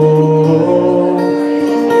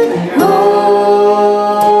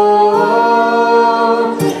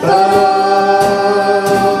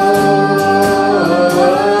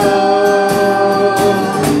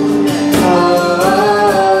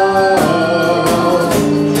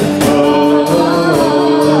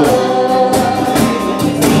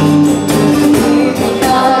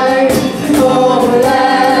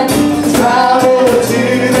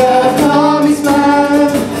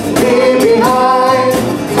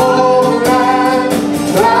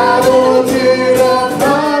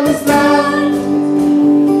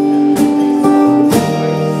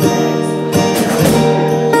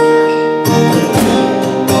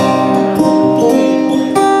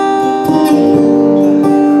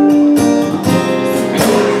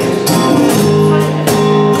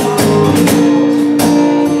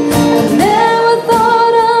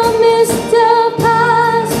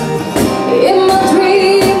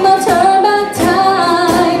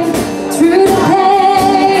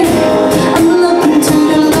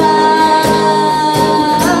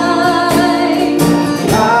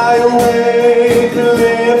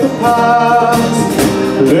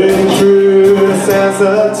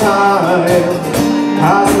 Of time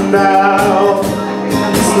passing now,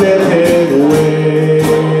 slipping away.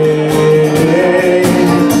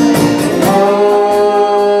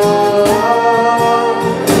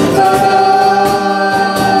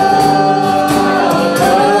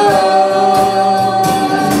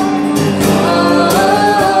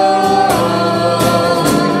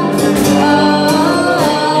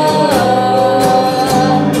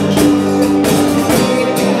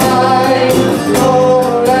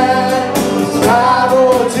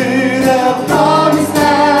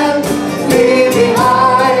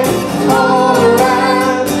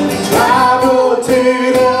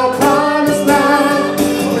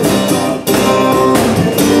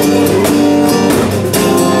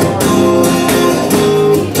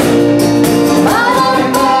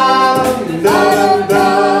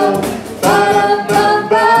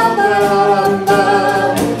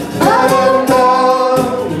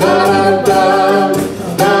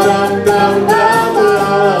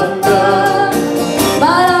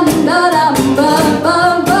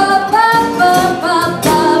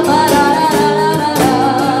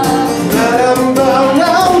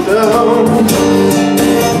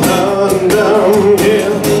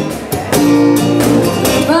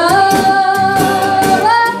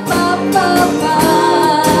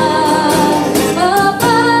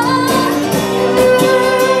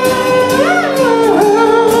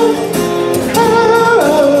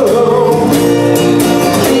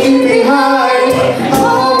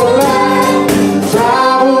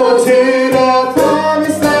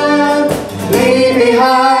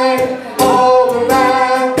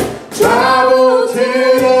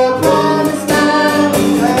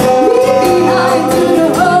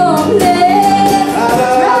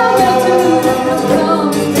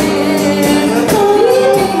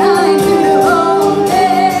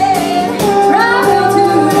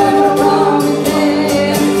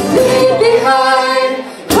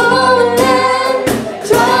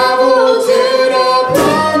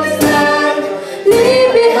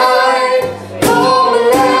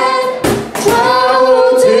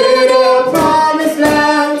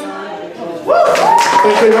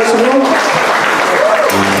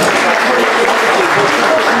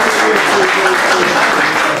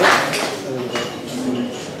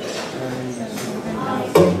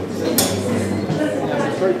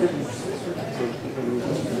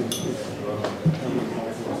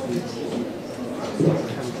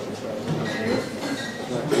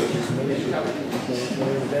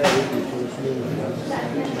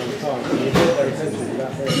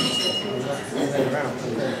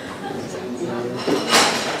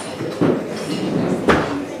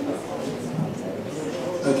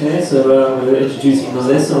 Okay, so we're introducing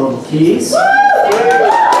Melissa on keys.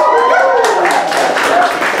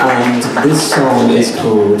 And this song is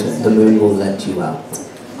called The Moon Will Let You Out.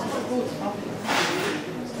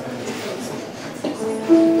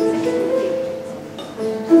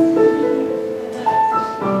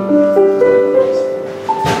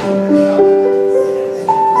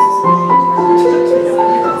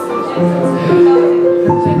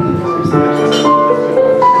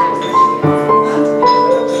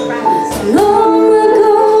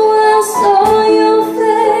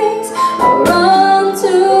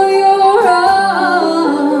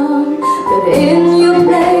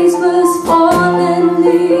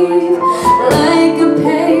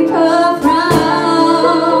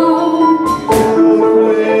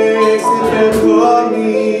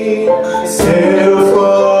 Sail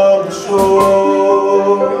from the shore.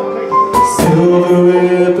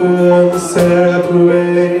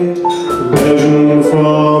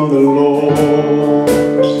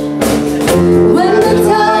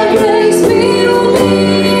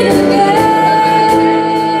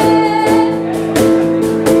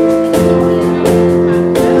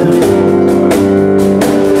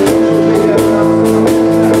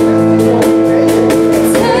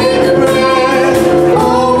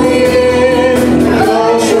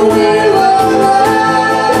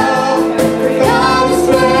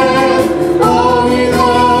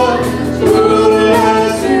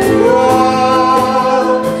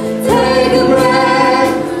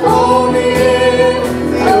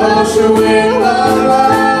 ocean will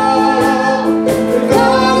allow. We're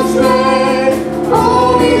gonna stray,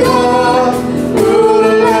 only God will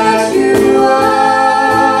let you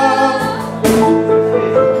out.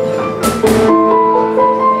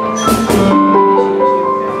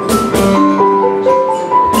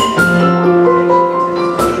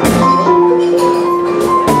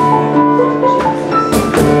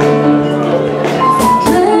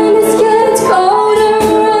 When it gets colder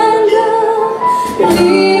and the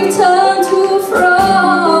leaves turn to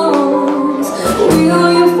frost, will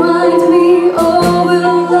you find me or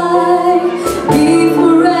will I be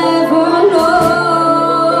forever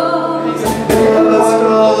lost? Birds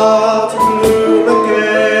start to bloom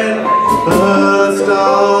again, birds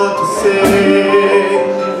start to sing.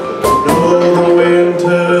 Know the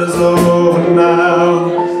winter's over now,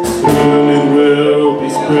 soon it will be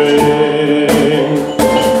spring.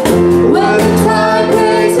 When the time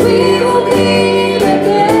breaks, we will meet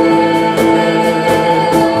again.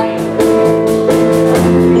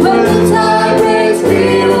 When the time breaks, we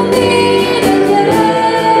will meet again.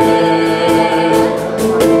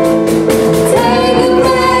 Take a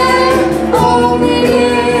breath, only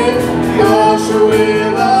if The ocean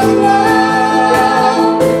will allow.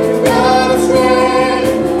 Gotta stay,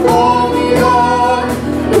 only God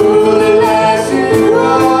will let you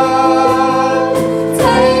out.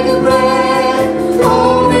 take a breath,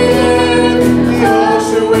 Only if the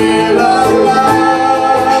ocean will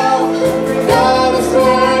allow. Gotta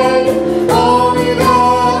stay, only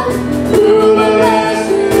God will let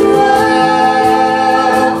you out.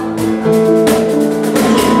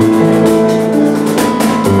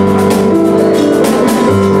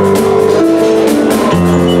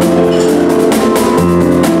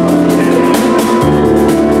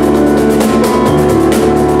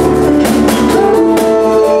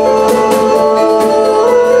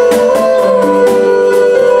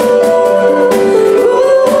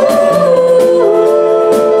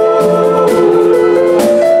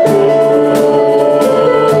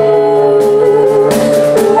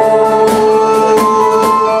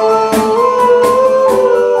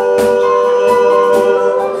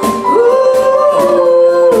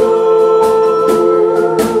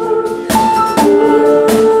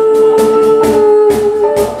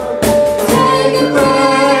 take a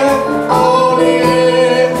breath, Only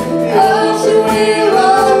if the ocean will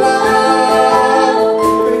allow.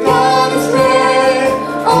 Gotta stay,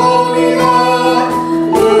 only God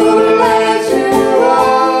will let you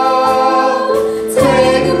out.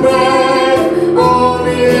 Take a breath,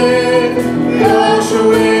 only if the ocean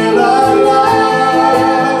will allow.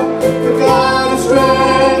 Gotta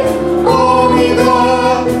stay, only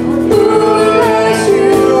God will let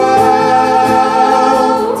you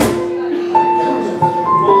out.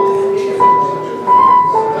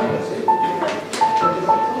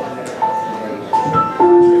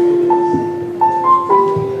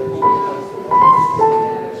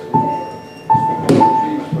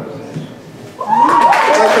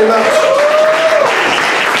 Thank you very much.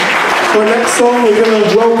 For our next song, we're going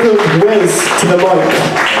to welcome Wes to the mic.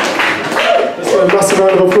 Let's give a massive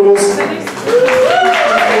round of applause.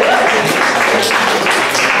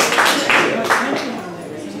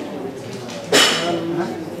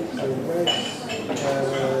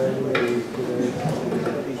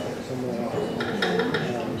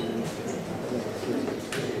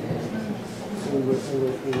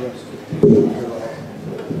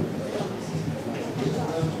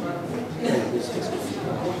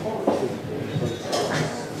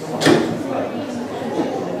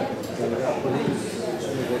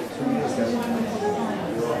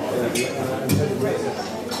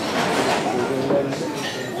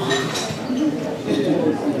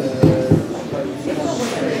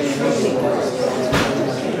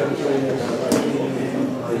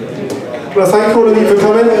 Well, thank all of you for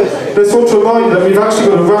coming. Just want to remind you that we've actually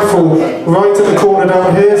got a raffle right at the corner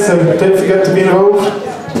down here, so don't forget to be involved.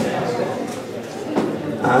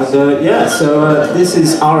 And this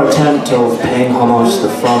is our attempt of paying homage to the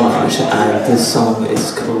fromage, and this song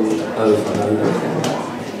is called Over and Over Again.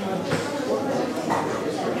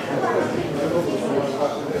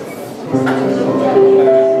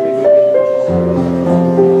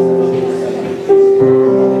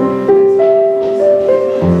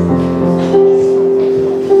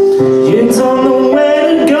 You don't know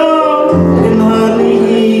where to go, can hardly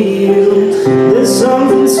hear you. There's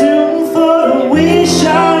something too for the wish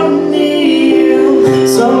I need you.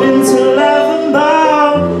 Something to laugh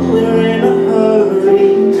about, we're in a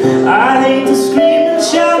hurry. I hate to scream and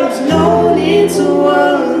shout, there's no need to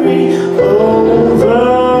worry.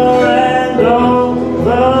 Over and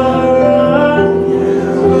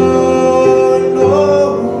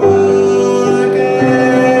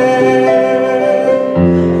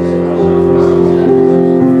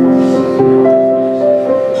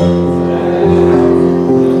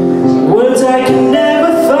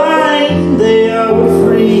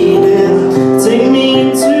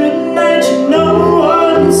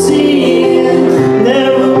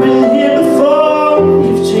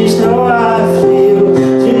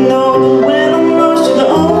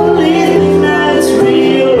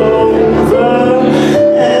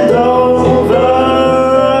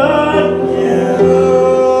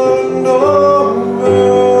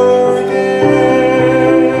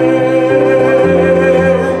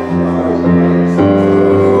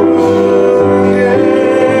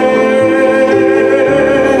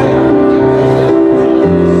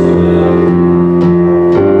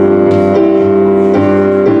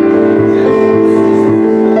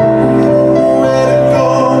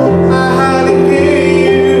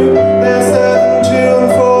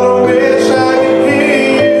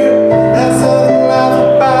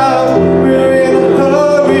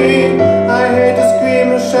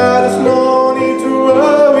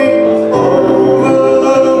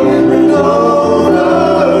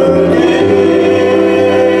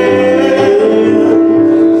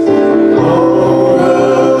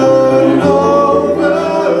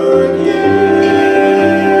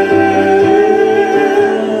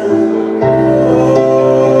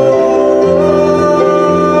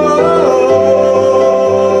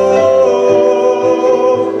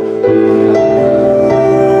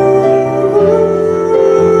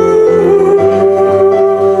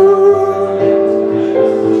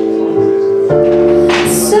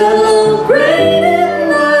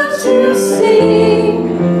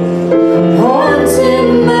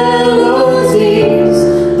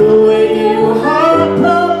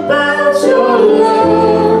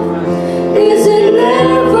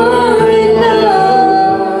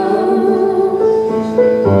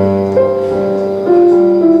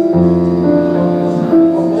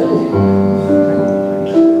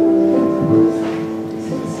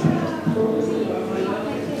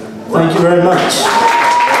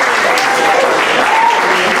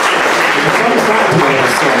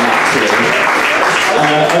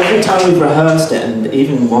every time we've rehearsed it, and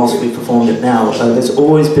even whilst we've performed it now, there's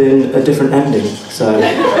always been a different ending. So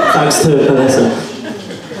thanks to Alyssa.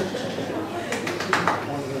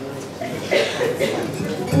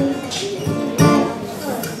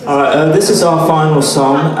 Alright, this is our final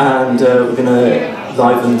song, and we're going to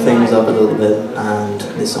liven things up a little bit, and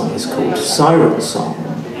this song is called Siren Song.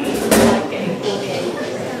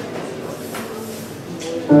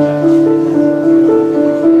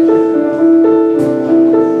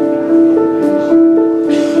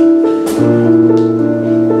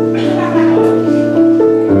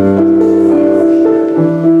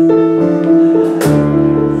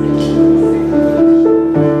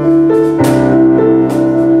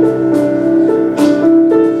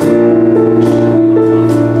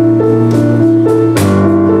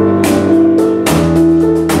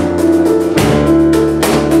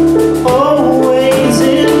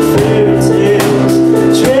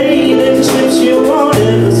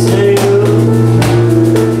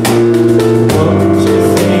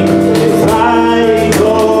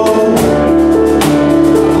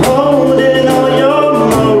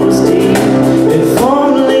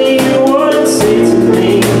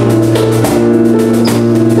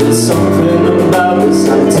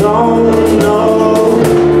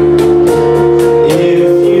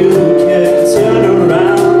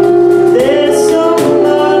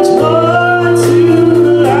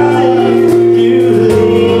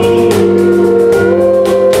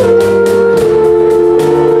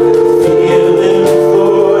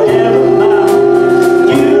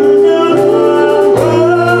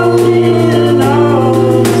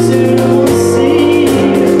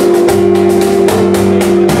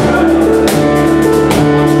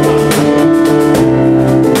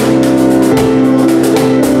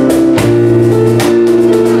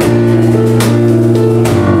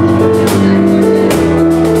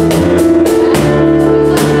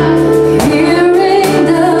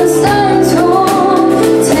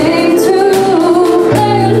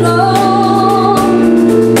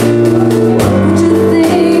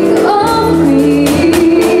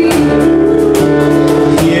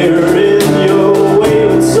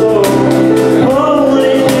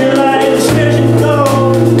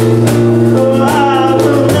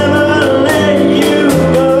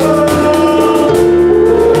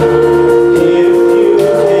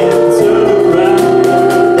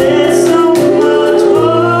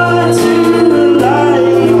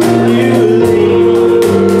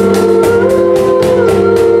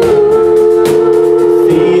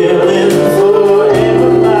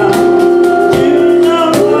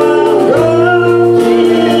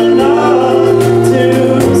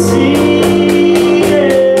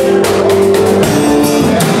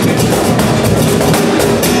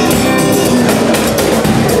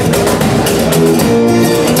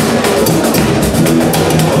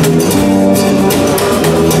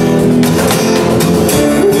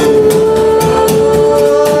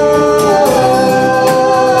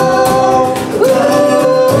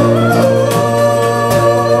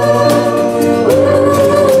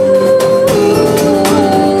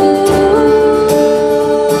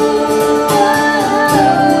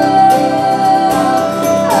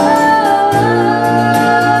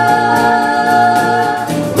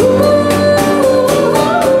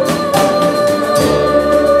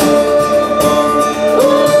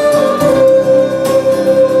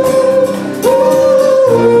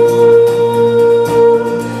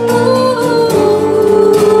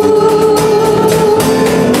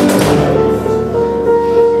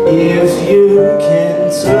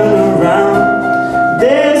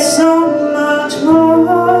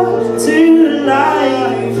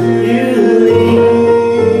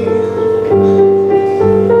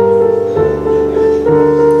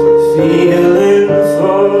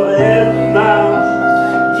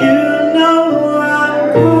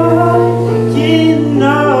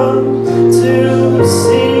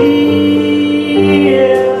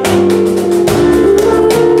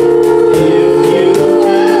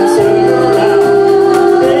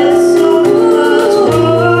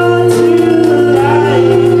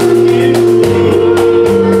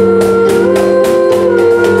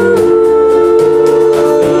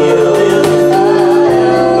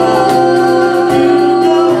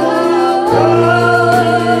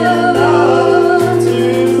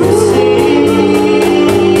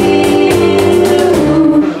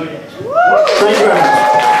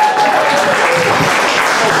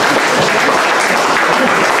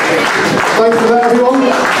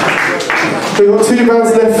 We've got two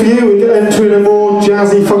bands left for you. We're entering a more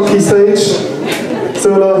jazzy, funky stage.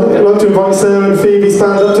 So I'd like to invite Sarah and Phoebe's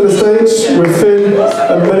band up to the stage with Finn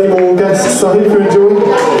and many more guests. I hope you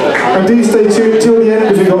enjoy. And do stay tuned till the end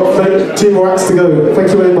because we've got 2 more acts to go.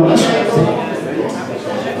 Thank you very much.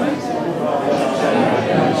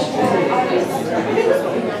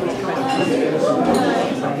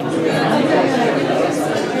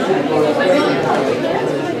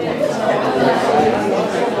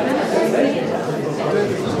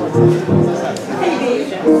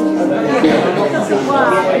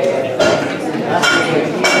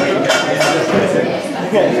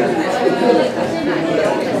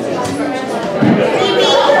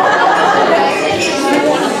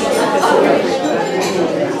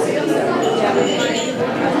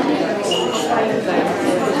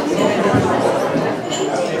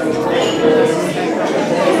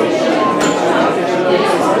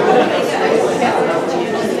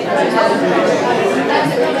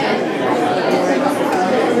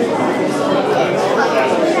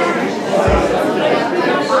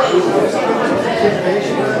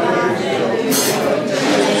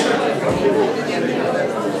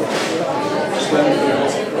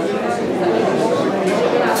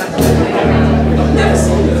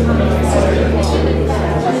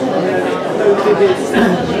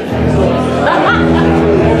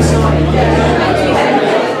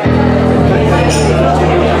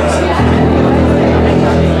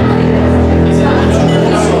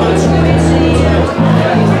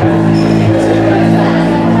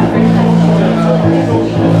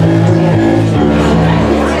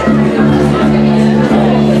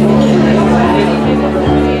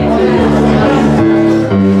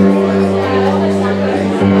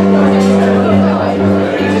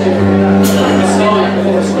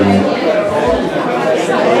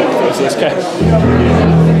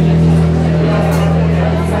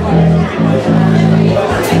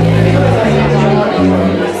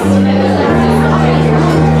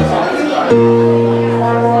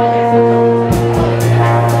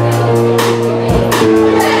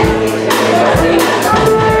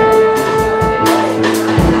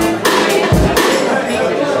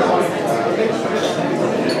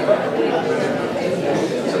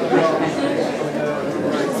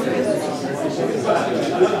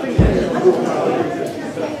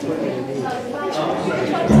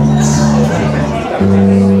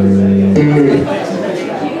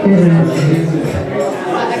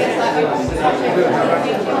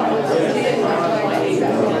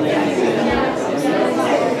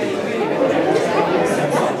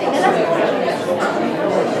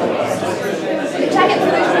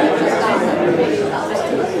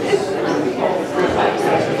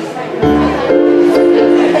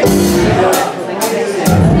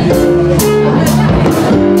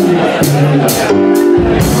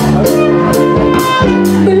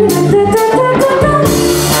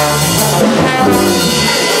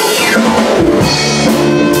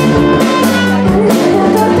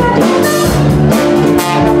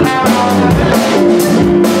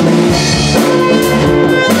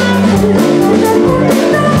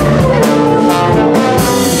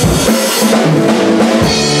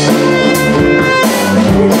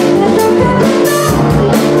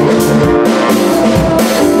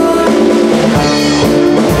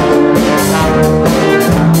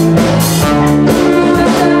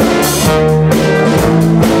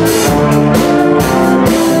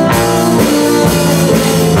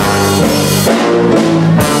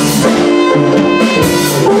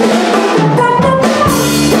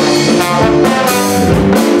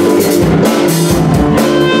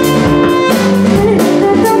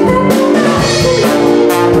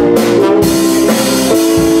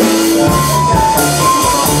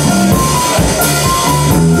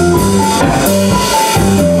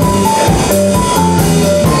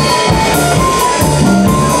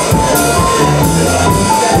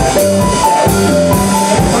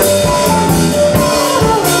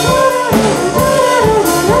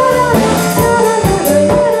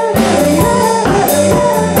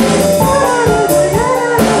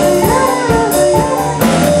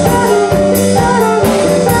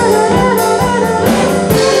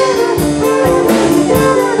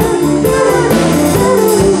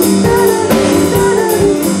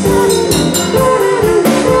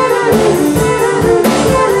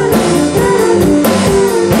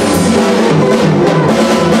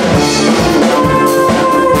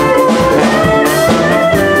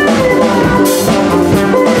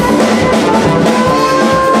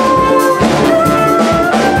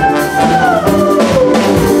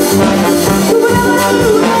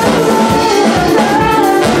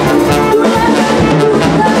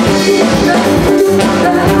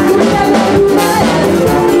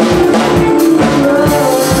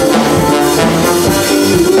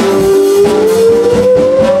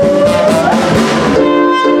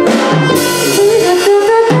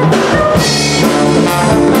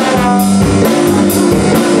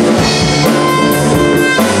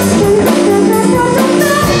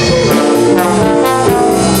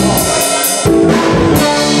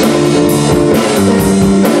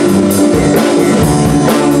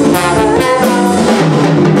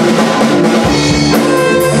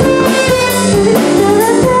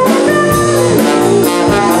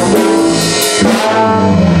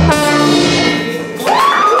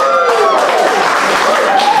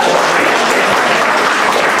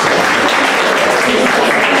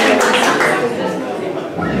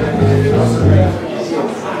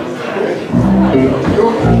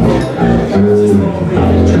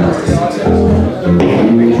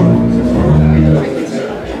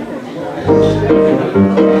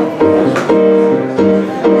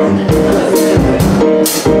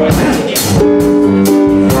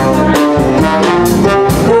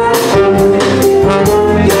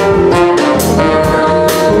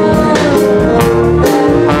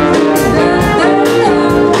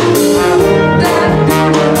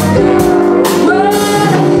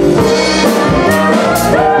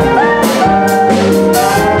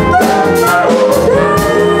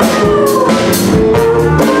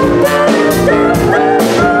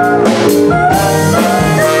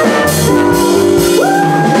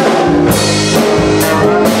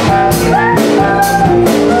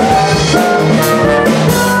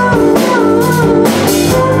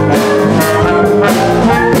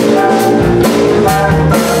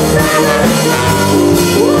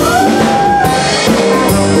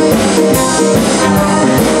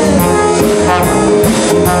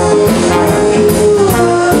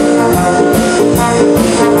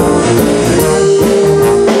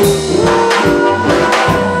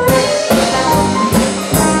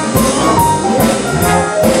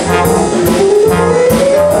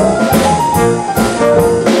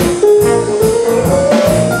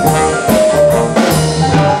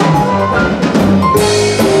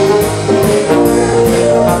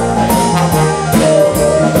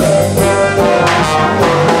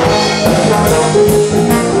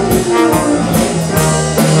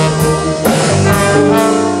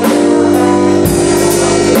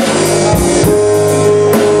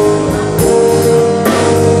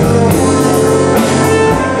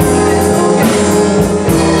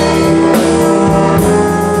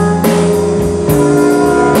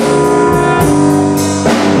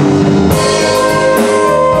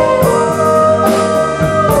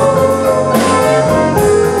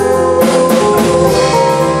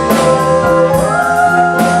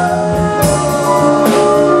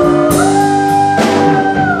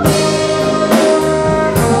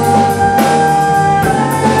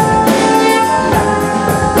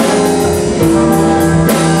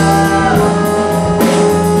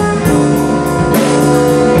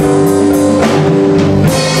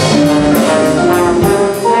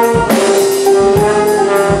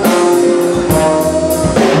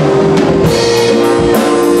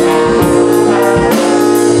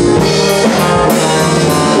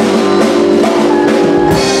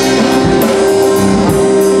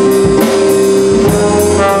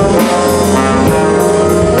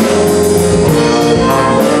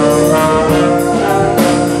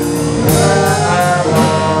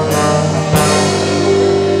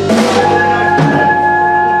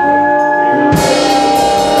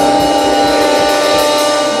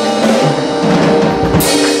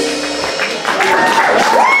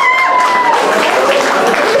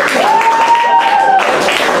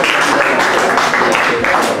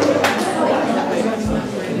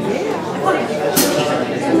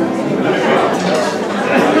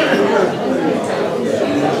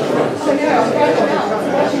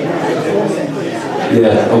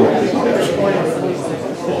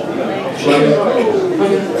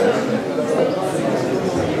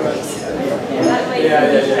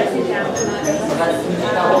 We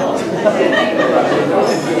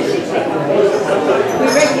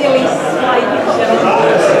regularly slide each other.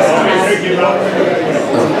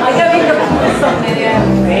 I don't think I've put something in,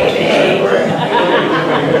 maybe.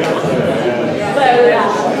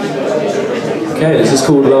 Okay, this is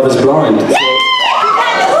called Love is Blind. It's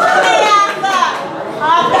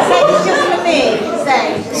just for me, say.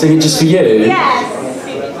 Sing it just for you? Yes.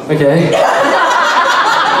 Okay.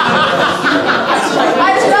 I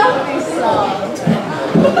love this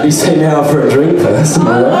song. You stay now for a drink first, am I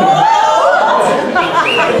right?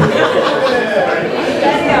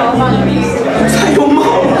 Is that your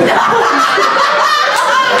mum?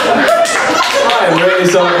 I am really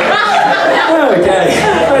sorry. Okay,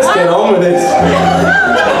 let's get on with this.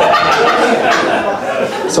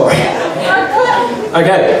 Sorry.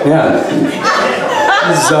 Okay, yeah.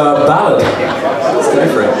 This is a ballad. Let's go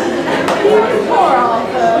for it.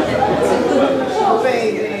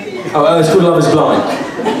 Oh, it's called Love is Blind. I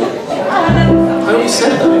already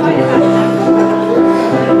said that.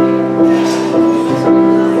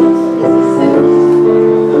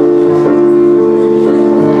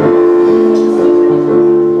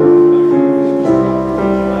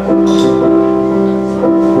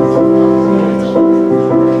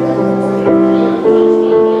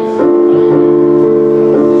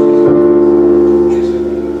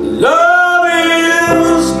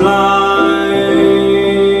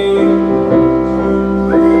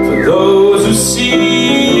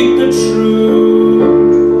 Seek the truth.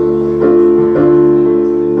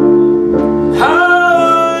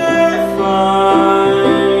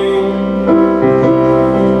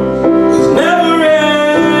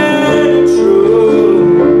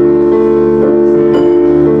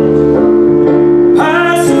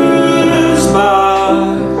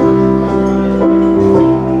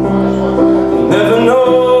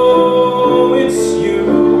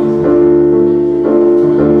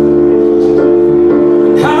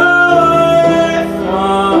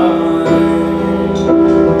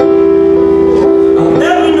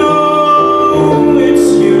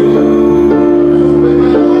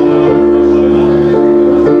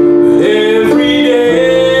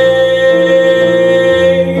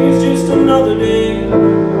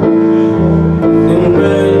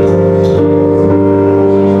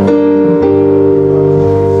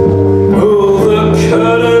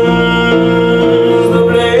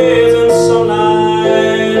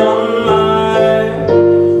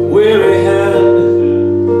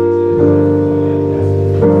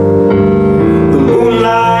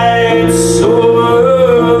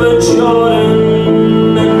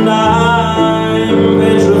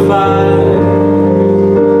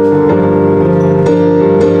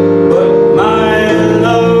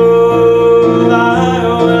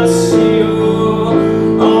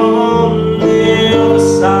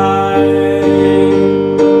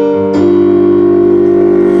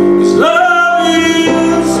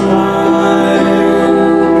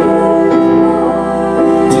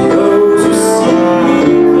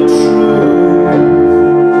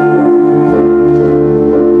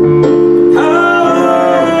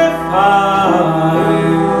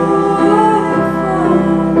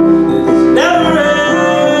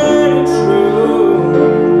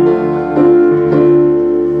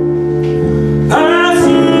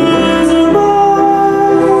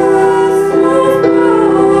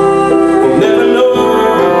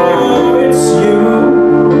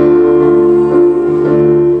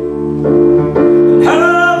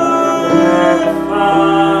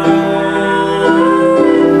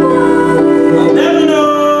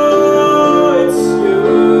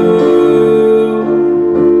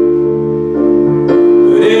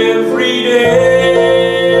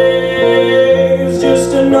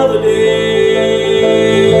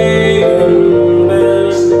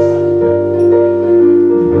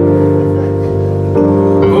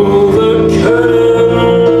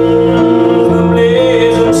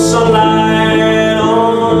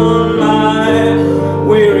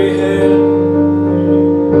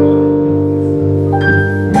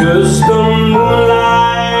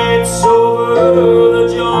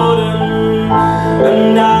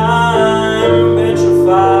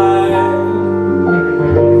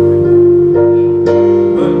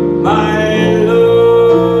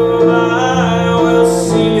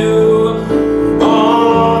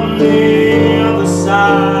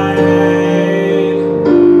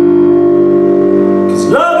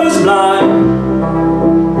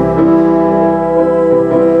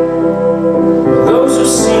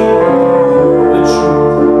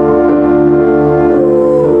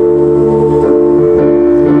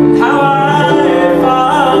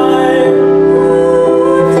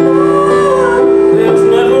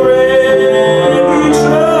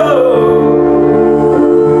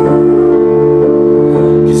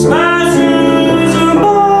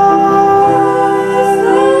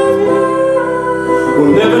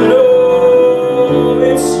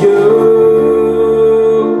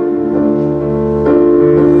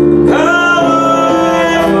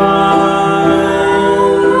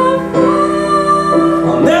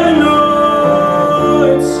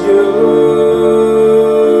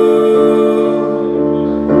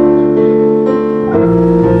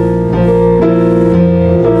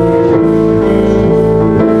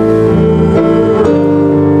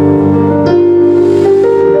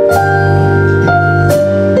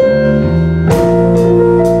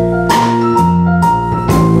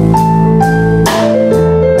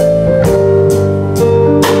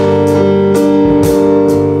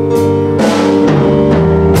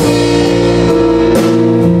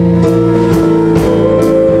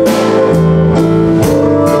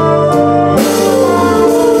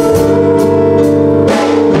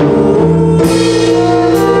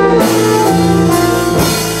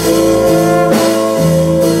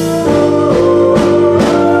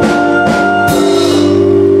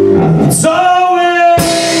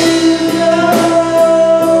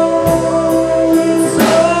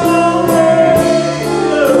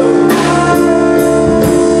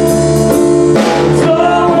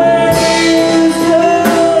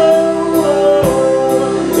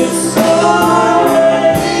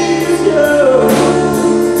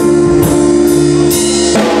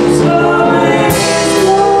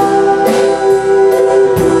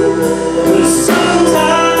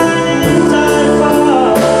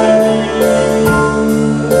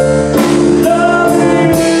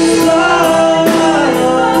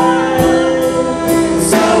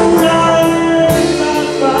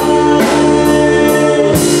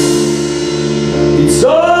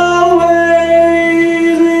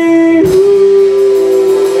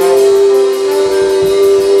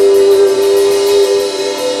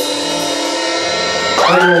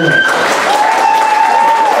 very much.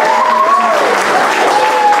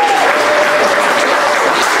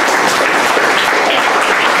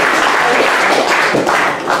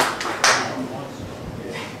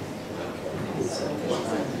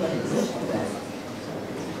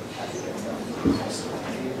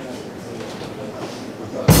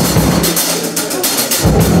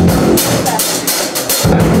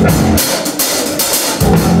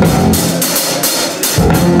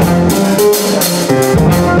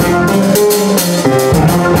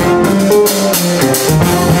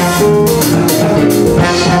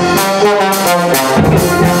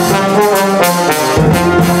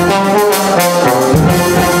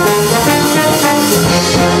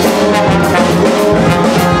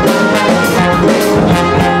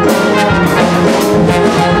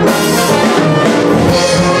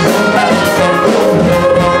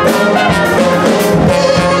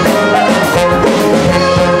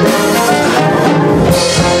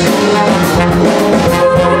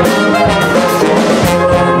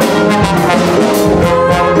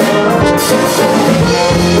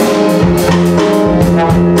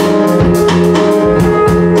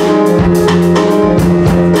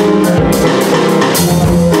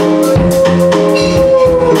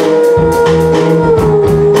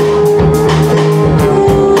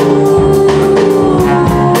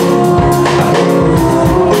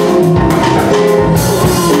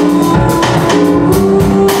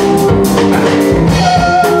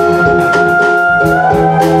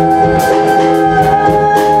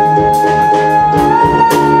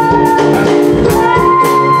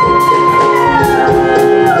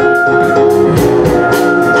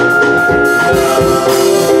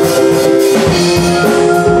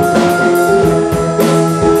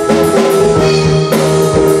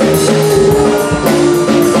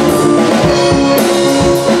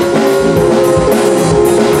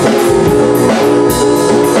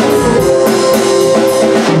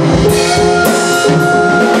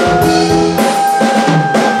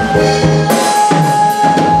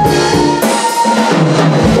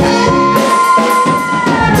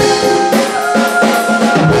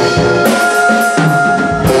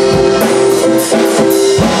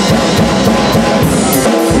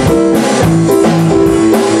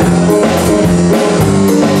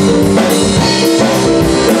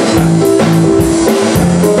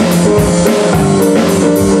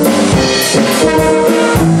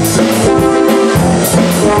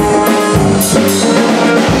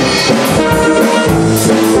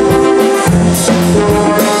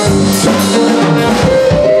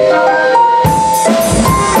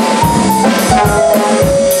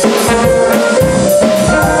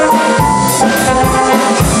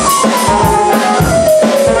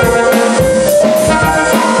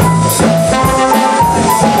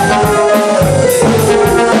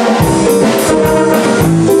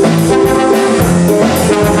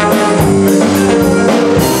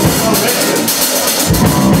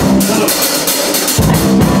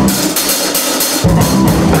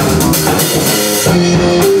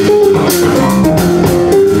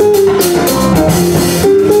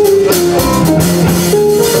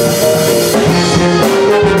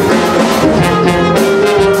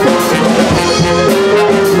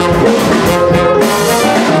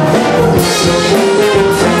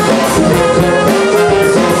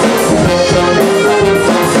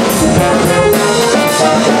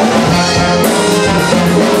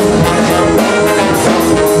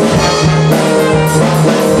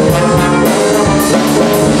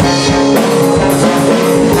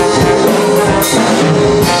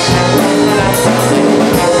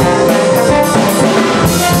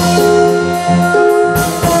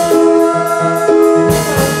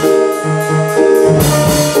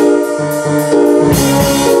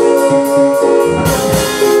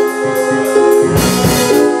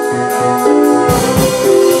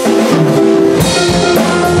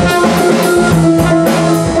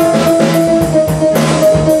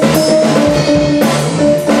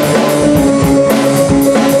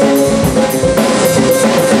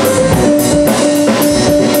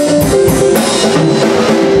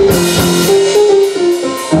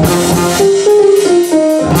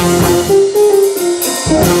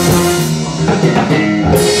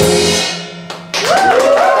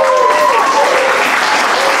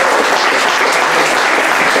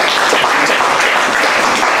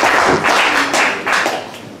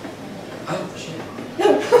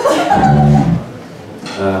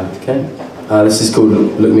 This is called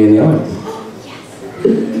Look Me in the Eye.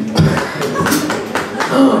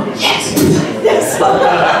 Yes! Yes!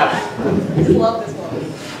 Love this one.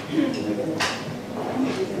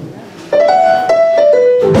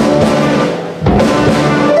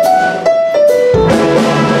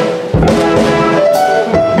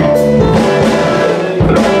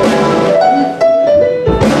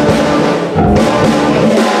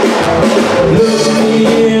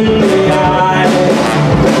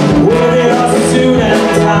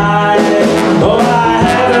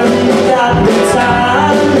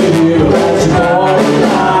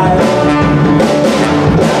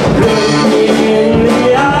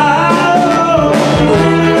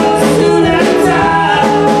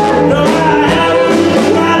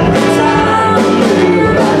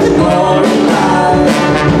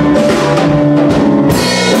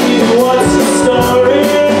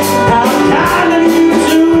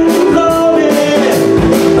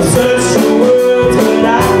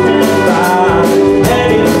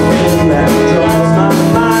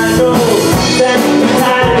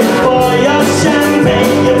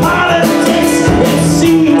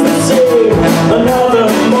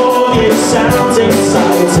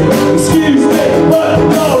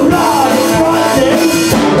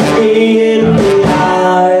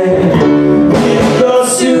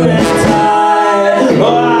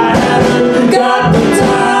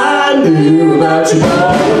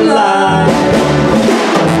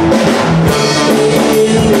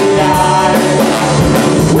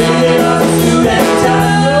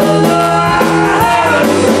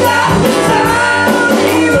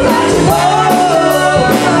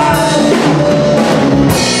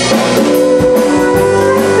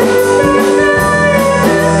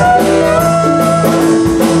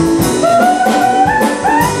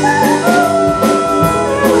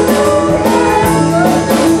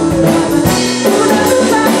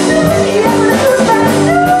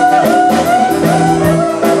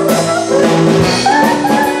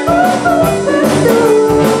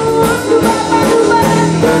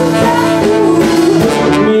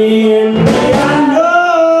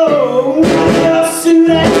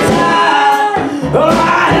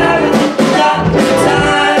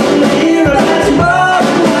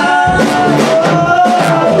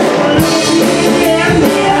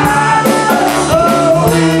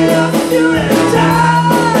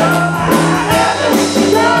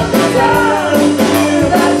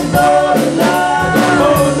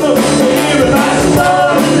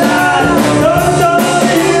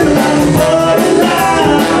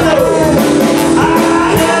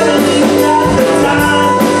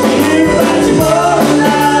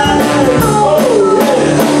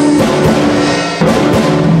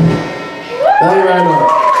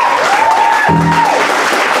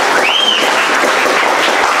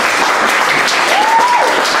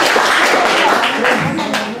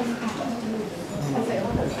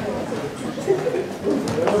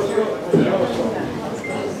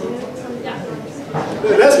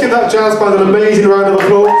 Let's give that jazz band an amazing round of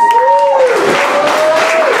applause.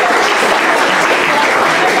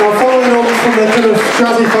 Now following on from the kind of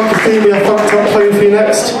jazzy funk theme, we have Funked Up playing for you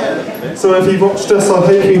next. So if you've watched us, I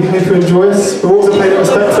hope you enjoy us. We're also playing at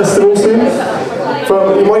Respect Festival soon.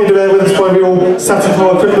 But you might need to bear with us while we all set up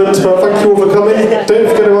our equipment, but thank you all for coming. Don't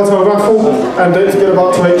forget about our raffle, and don't forget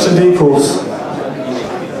about our HND course.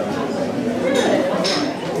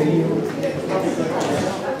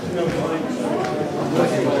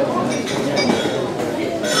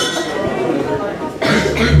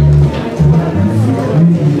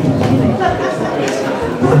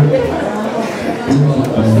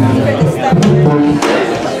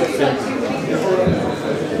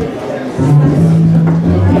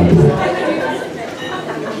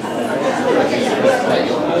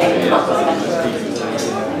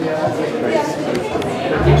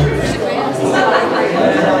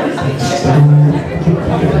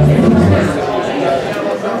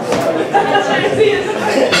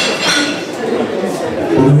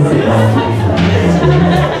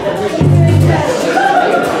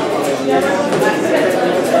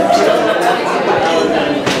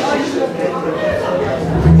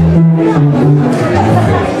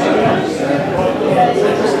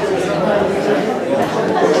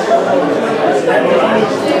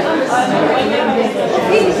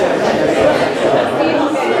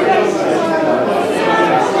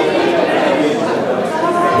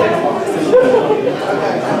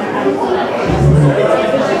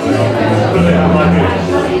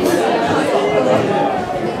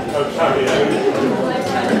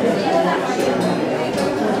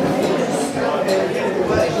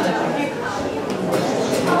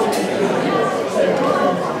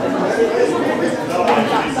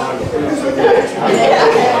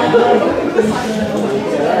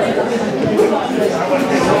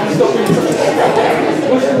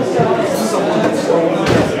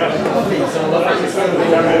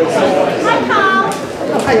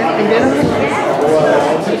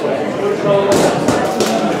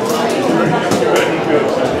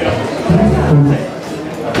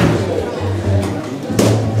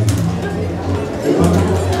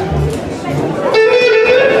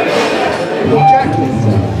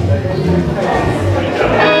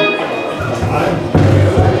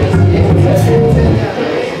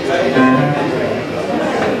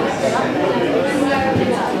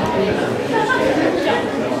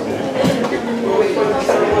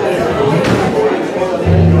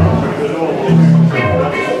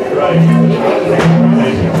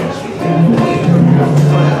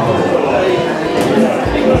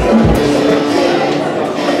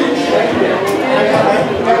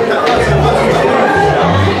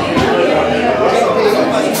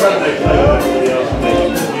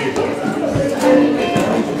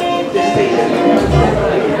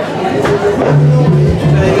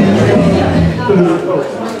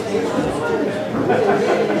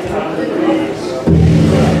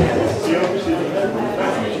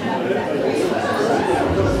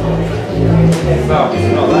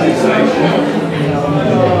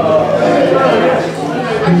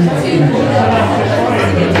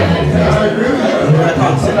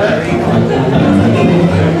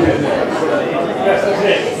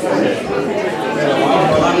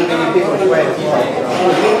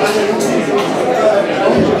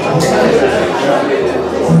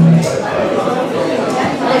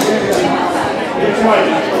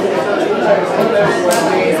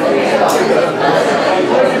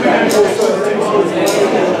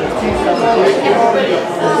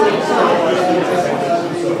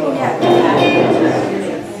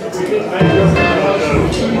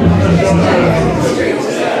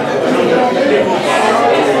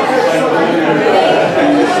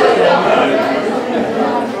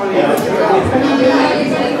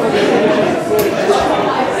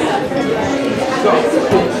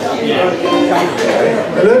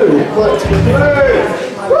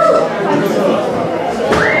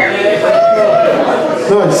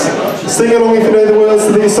 Nice. Sing along if you know the words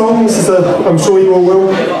to these songs, I'm sure you all will.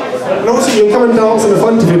 And also you can come and dance in the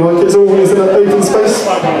front of you like it's always in an open space.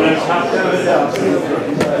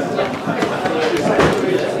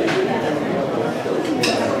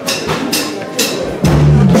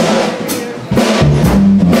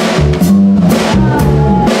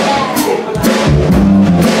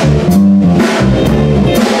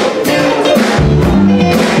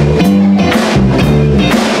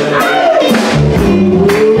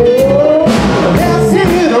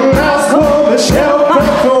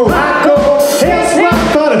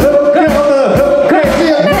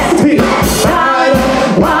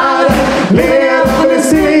 Why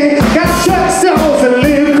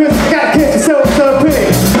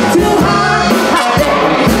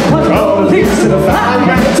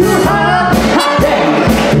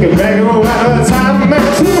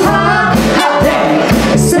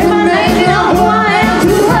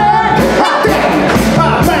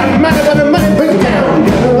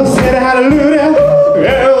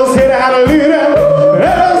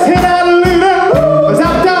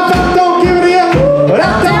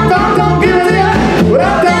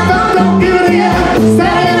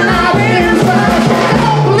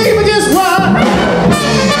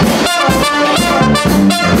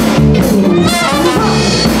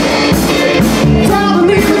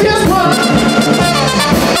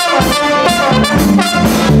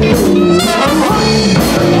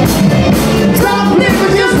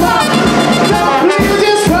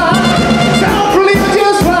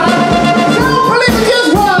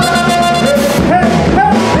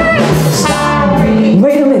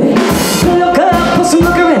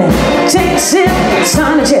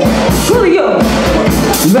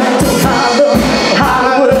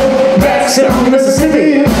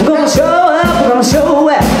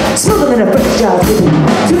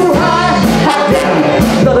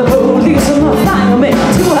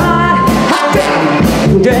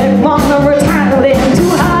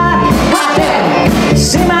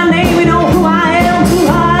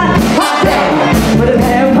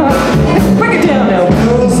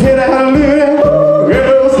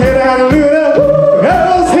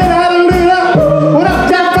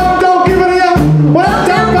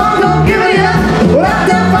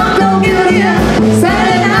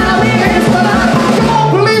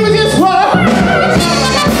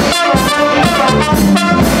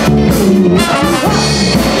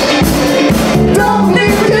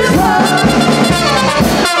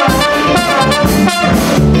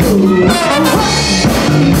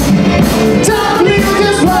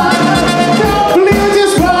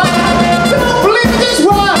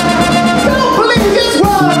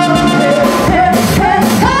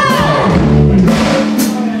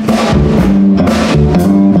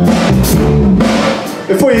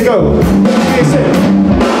you go. Here's it.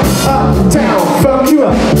 Uptown, funk you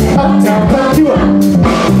up. Uptown, funk you up.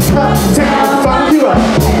 Uptown, funk you up.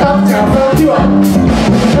 Uptown, funk you up.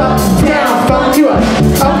 Uptown, funk you up.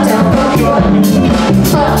 Uptown, funk you up.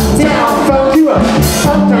 Uptown, funk you up.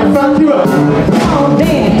 Uptown, funk you up. Come on,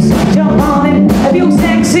 dance, jump on it. If you're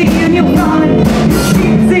sexy and you're running,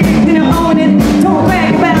 sexy and you own it. Don't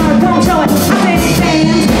brag about it, don't show it. I say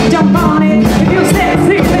dance, jump on it. If you're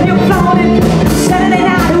sexy and you're floating, Saturday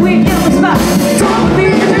night we in the spot. Don't be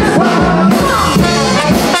this one.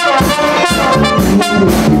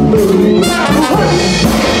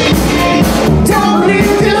 Don't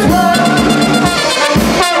leave this world.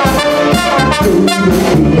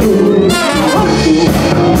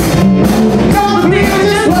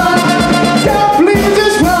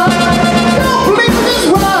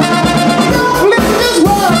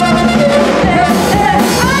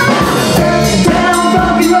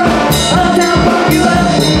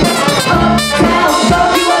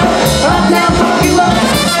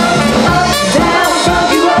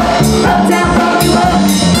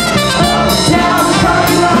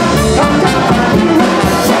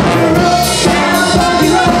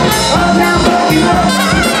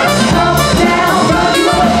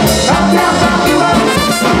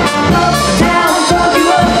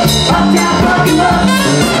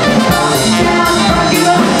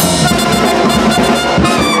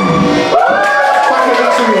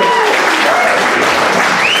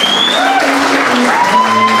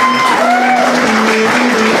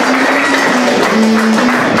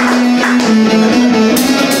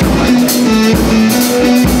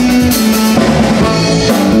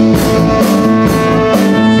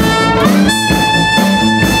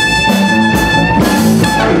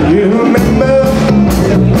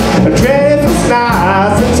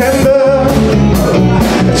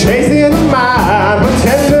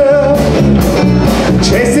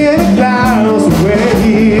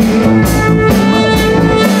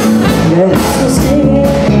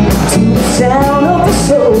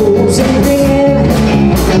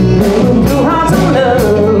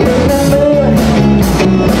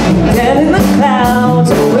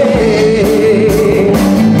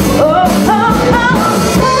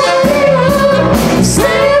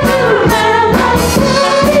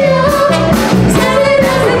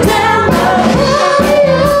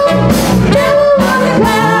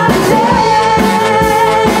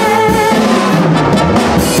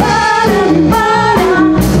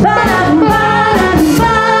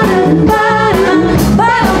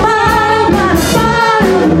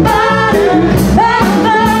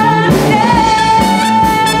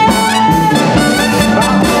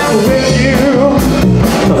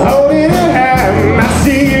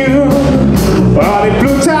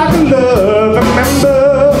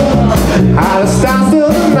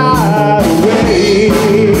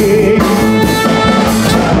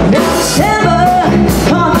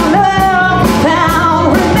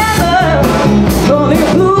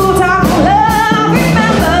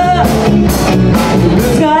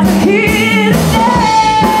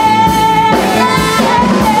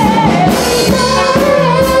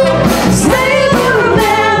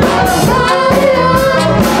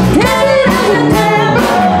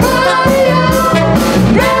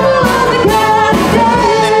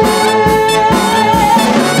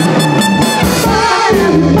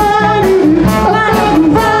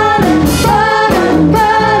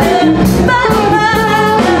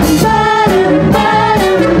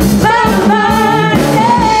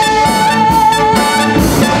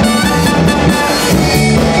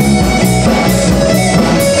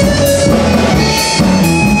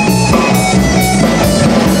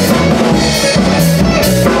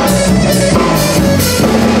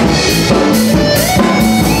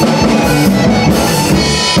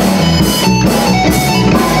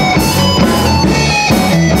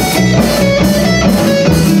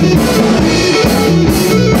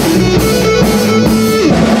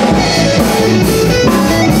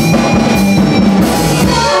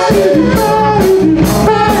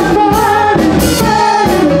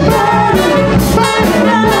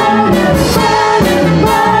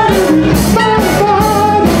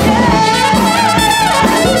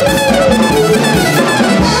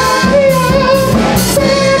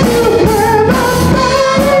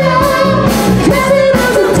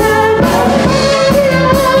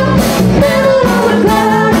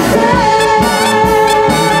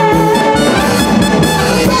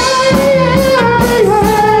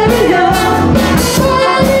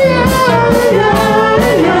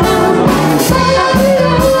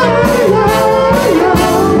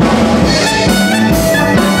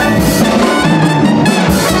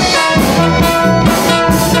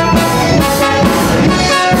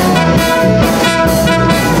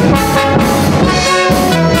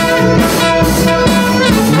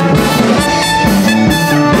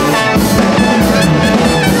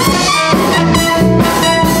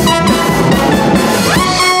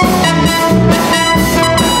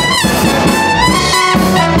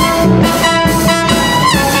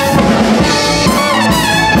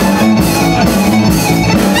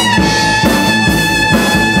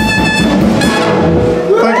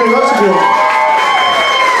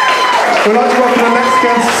 We'd like to welcome our next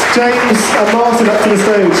guests, James and Martin, up to the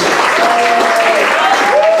stage.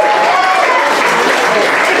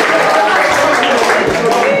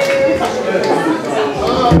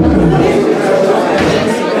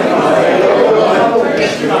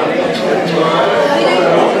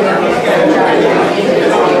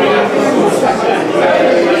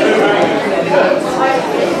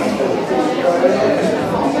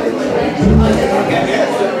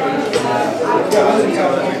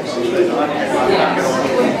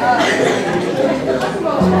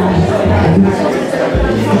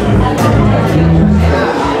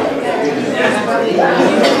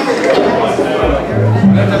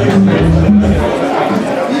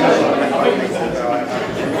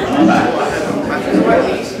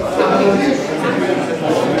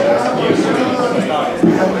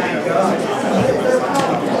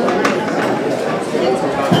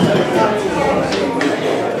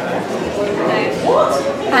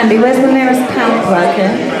 Andy, where's the nearest pound worker?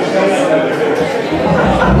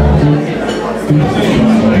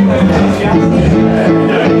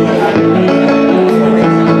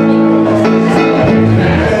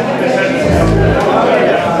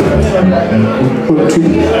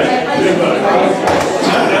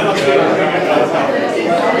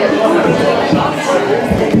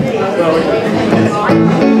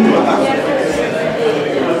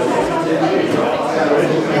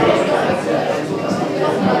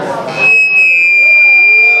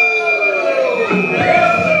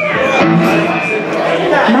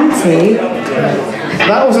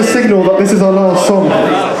 That was a signal that this is our last song.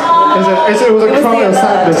 It was a cry of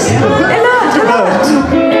sadness.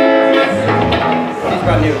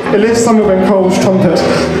 It lives somewhere in Cole's trumpet.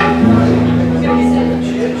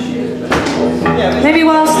 Maybe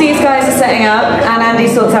whilst these guys are setting up and Andy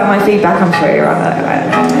sorts out my feedback, I'm sure you're on that.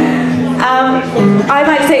 I'd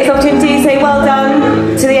like to take this opportunity to say well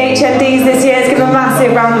done to the HNDs this year. Let's give them a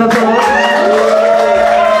massive round of applause.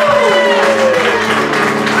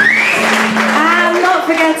 And not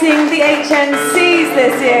forgetting the HNCs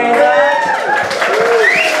this year as well.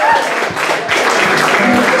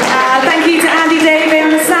 Thank you to Andy Davey on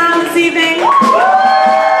the sound this evening.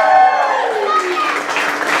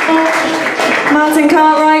 Martin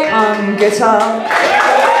Cartwright on guitar.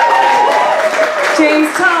 James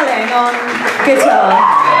Tarling on guitar.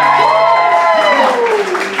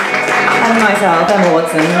 And myself, Emma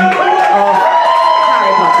Watson, of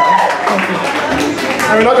Harry Potter.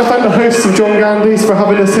 I would like to thank the hosts of John Gandys for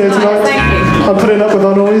having us here tonight. Thank you. And putting up with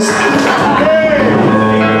our noise.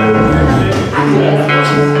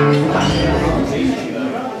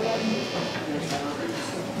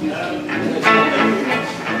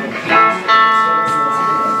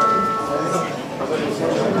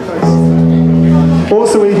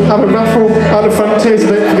 Also, we have a raffle at the front here, so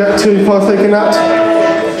don't forget to partake in that.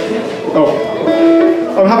 Oh,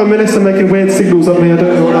 I have a minister making weird signals at me, I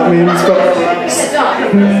don't know what that means, but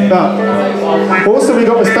also, we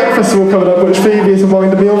got the Spec Festival coming up, which Phoebe has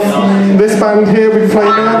reminded me of. This band here will be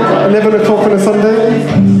playing there at 11 o'clock on a Sunday,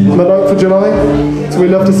 on the 9th of July, so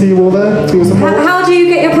we'd love to see you all there. How do you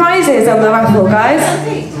get your prizes on the raffle, guys?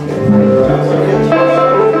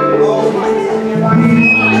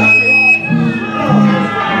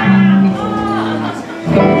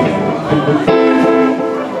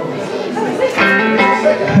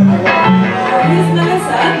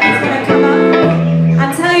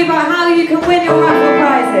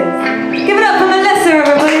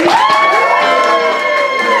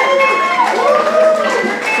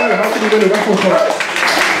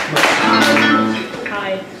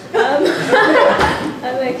 Hi.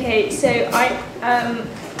 Okay, so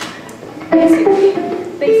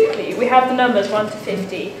basically we have the numbers 1 to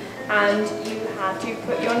 50, and you have to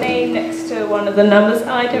put your name next to one of the numbers.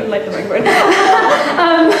 I don't like the microphone.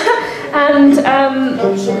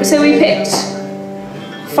 So we picked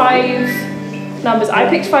 5 numbers. I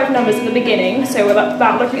picked 5 numbers at the beginning, so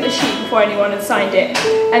without looking at the sheet before anyone had signed it.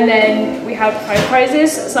 And then we have 5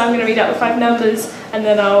 prizes, so I'm going to read out the 5 numbers, and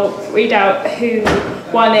then I'll read out who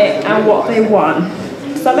won it and what they won.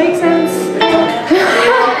 Does that make sense?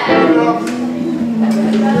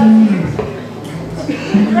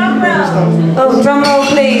 Drum roll. Oh, drum roll,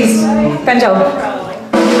 please. Benjo.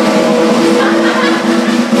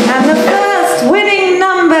 And the first winning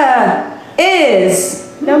number is...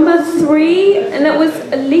 Number 3, and it was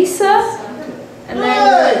Elisa. And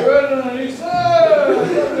then...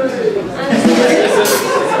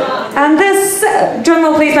 And this... drum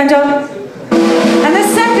roll, please, Benjo. And the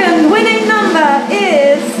second winning number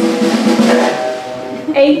is...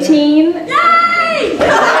 18. Yay!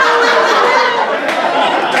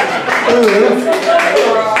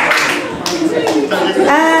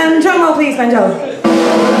 And drum roll, please, Benjo.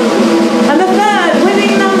 And the third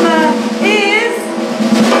winning number is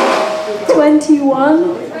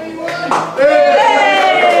 21.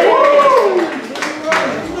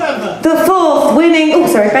 The fourth winning. Oh,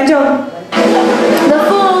 sorry, Benjo. The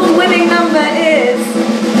fourth winning number is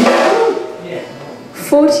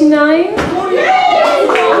 49.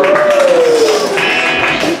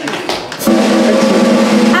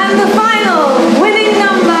 And the final winning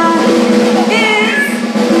number is.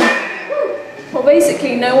 Well,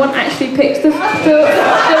 basically, no one actually picked the number that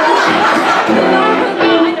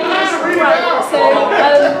I right.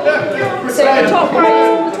 So the top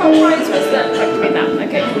prize was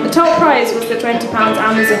the top prize was the £20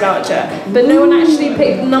 Amazon voucher, but no one actually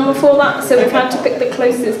picked the number for that, so we've had to pick the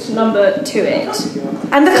closest number to it.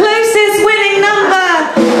 And the closest winning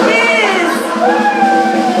number is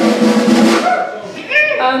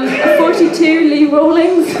 42, Lee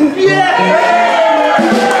Rawlings.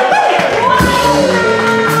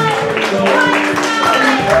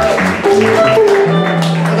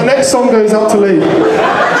 And the next song goes out to Lee.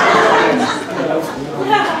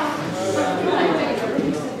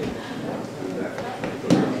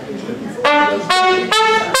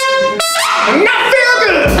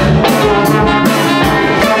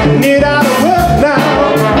 Need out of work now.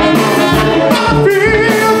 I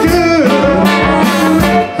feel good.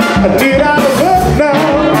 I need out of work now.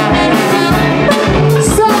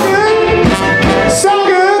 So good, so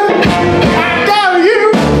good. I got you.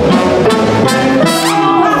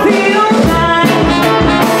 I feel like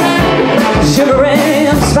sugar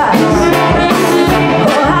and spice.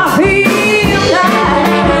 Oh, I feel like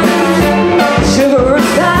sugar and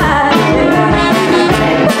spice.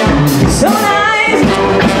 So nice,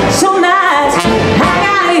 so nice. I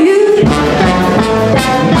got you.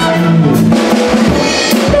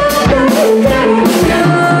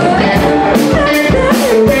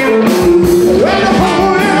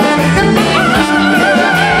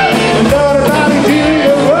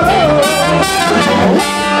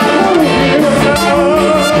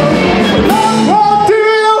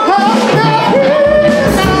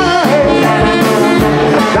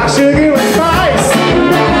 Sugar and spice.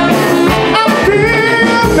 I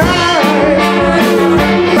feel nice.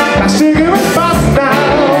 Sugar and spice now.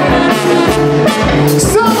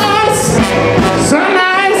 So nice, so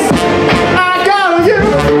nice. I got you.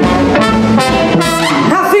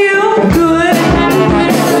 I feel good.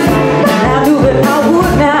 I do it, I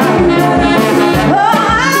would now. Oh,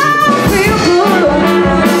 I feel good.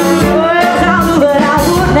 Oh, yes, I do it, I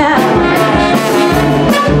would now.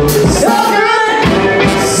 So good,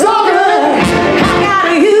 so good. I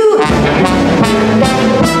got you.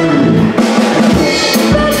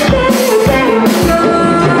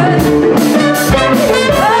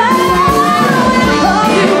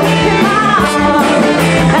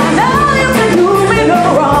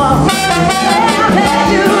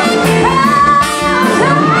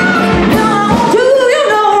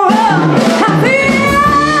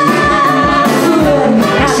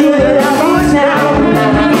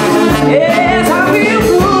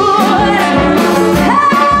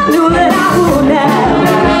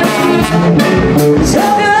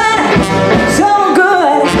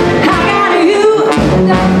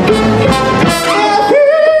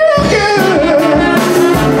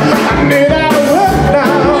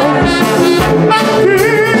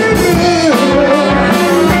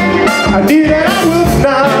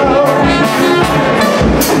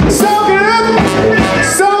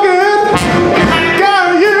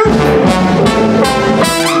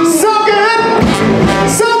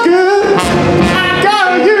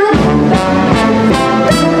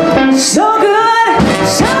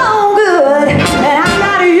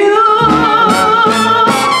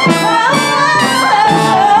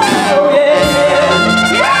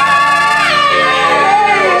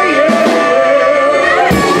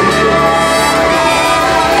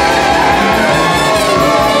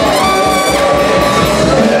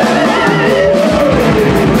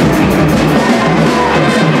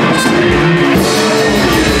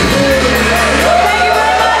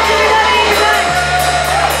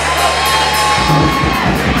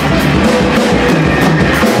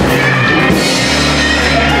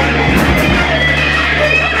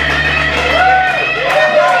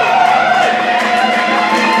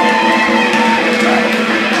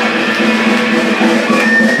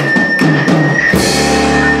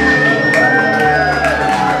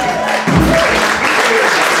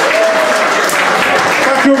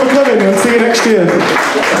 Thank you all for coming and see you next year.